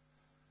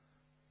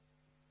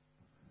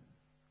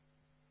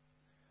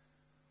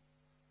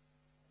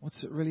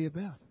 What's it really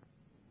about?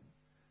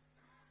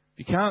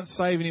 You can't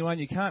save anyone.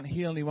 You can't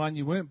heal anyone.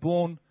 You weren't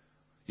born.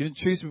 You didn't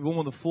choose to be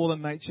born with a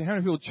fallen nature. How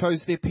many people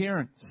chose their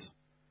parents?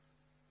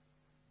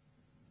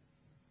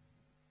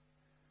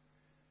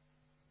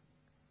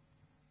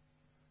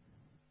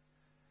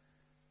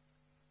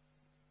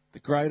 The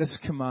greatest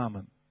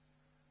commandment.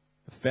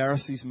 The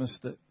Pharisees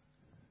missed it.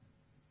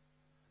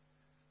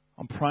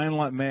 I'm praying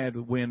like mad,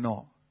 but we're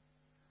not.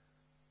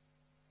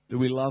 Do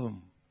we love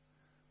Him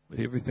with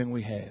everything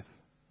we have?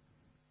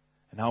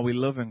 And are we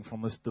living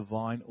from this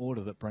divine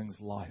order that brings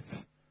life?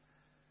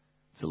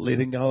 It's a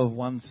letting go of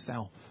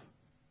oneself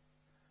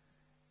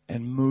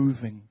and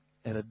moving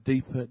at a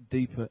deeper,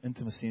 deeper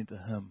intimacy into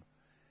Him.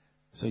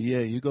 So yeah,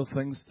 you got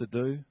things to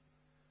do,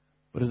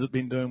 but has it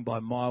been doing by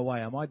my way?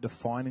 Am I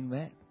defining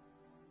that?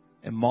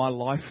 And my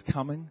life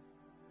coming?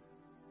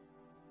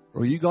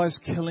 Or are you guys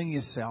killing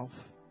yourself,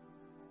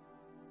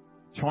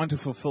 trying to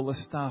fulfill the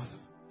stuff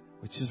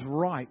which is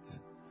right,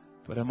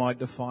 but am I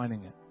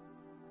defining it?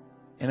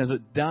 And is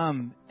it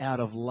done out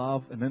of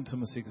love and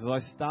intimacy? Because I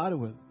started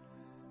with,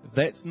 if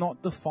that's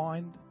not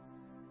defined,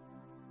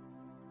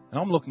 and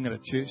I'm looking at a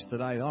church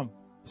today, I'm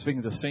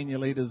speaking to senior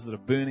leaders that are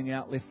burning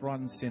out left, right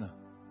and centre.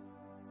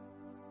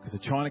 Because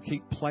they're trying to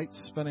keep plates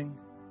spinning.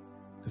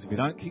 Because if you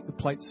don't keep the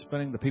plates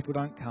spinning, the people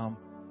don't come.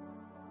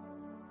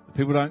 The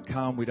people don't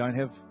come, we don't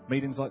have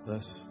meetings like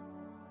this.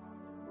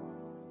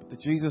 But the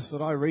Jesus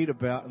that I read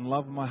about and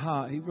love in my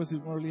heart, He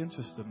wasn't really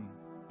interested in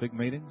big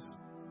meetings.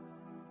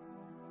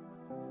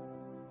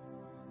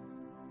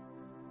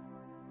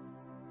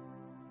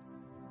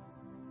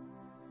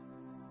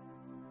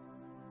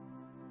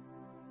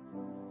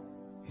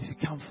 He said,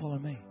 come follow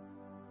me.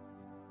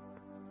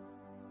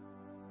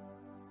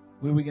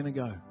 Where are we going to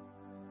go?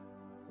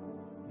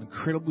 An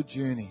incredible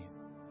journey.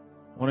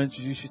 I want to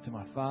introduce you to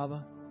my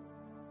Father.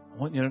 I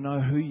want you to know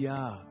who you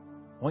are.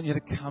 I want you to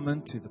come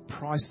into the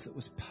price that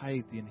was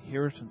paid, the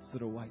inheritance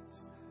that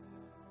awaits.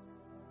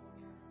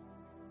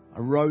 I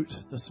wrote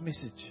this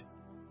message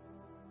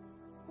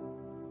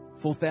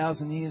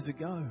 4,000 years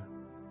ago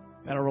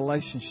about a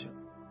relationship.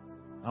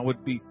 I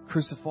would be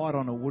crucified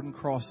on a wooden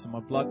cross and my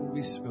blood would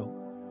be spilled.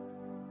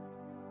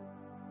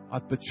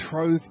 I've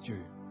betrothed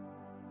you.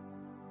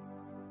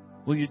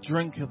 Will you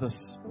drink of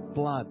this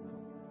blood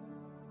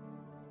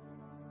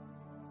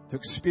to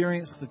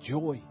experience the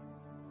joy?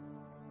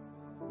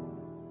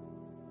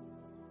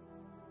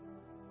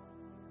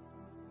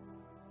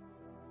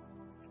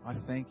 I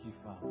thank you,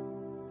 Father.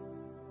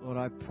 Lord,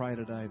 I pray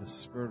today the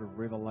spirit of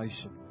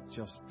revelation would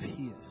just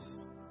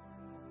pierce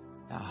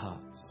our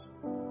hearts.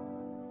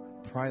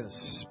 I pray the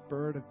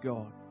Spirit of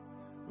God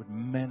would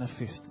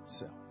manifest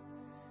itself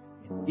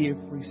in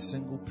every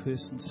single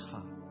person's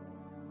heart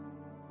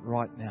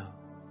right now.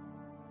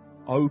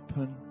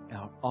 Open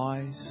our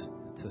eyes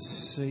to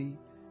see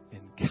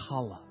in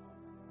colour.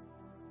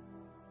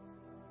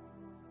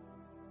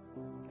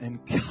 In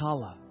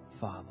colour,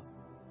 Father.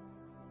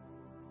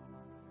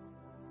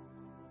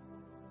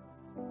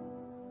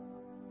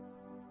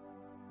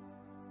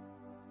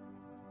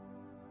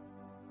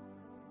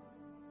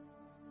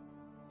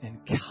 In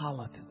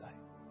colour today.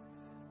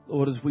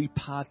 Lord, as we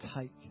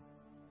partake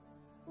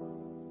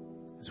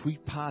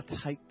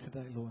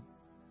today, Lord,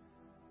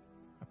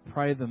 I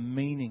pray the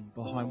meaning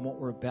behind what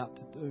we're about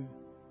to do,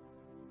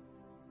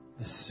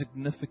 the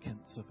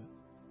significance of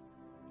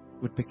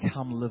it, would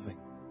become living.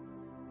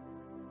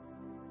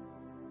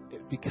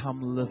 It would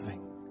become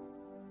living,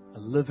 a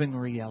living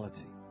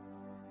reality.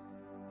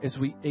 As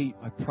we eat,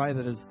 I pray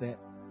that as that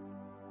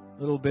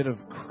little bit of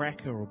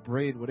cracker or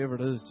bread, whatever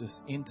it is, just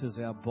enters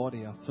our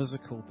body, our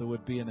physical, there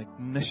would be an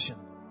ignition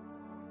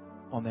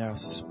on our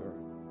spirit.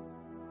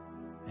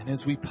 And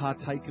as we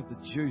partake of the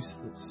juice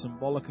that's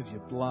symbolic of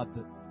your blood,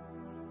 that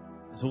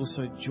is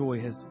also joy,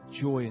 has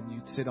joy, and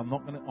you said, I'm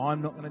not going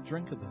to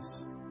drink of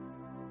this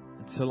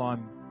until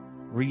I'm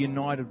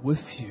reunited with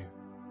you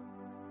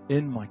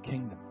in my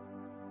kingdom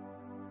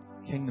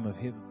of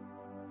heaven.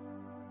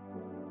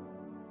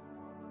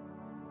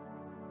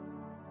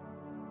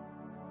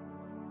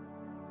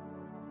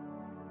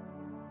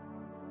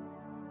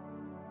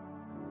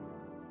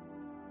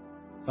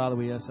 Father,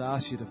 we just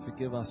ask you to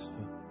forgive us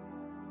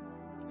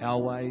for our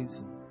ways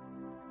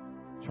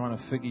and trying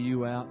to figure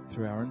you out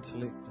through our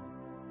intellect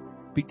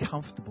and be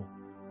comfortable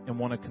and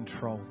want to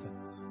control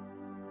things.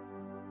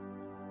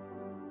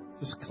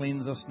 Just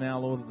cleanse us now,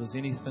 Lord, if there's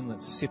anything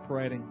that's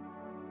separating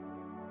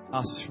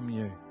us from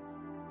you.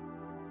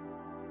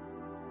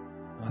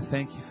 And I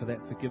thank you for that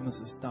forgiveness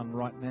that's done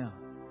right now.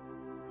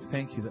 I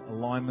thank you that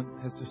alignment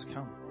has just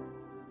come.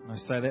 And I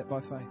say that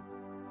by faith.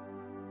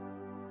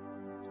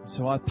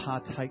 So I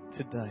partake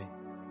today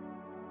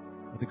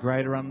with a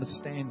greater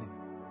understanding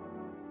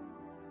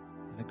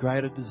and a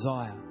greater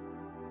desire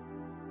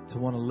to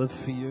want to live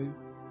for you,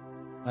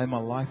 lay my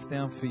life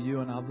down for you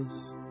and others,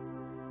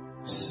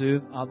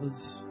 serve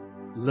others,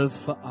 live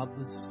for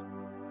others.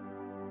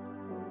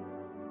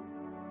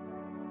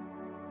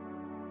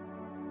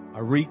 I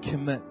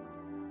recommit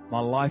my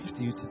life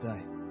to you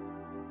today.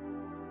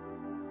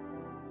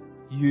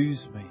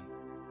 Use me,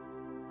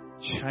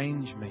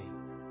 change me,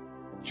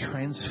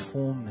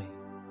 transform me,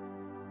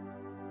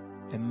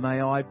 and may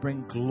I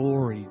bring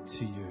glory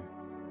to you,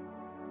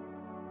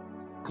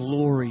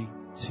 glory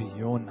to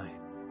your name.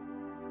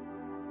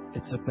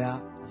 It's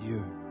about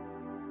you.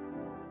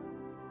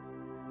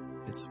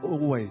 It's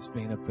always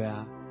been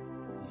about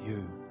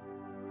you,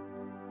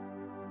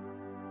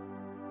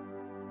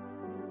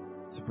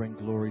 to bring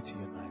glory to your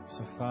name.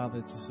 So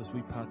Father, just as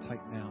we partake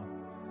now,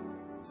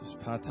 just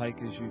partake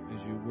as you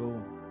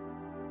will.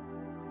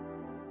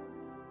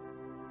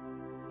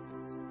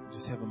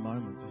 Just have a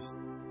moment. Just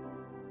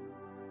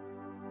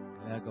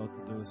allow God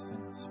to do His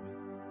thing and speak.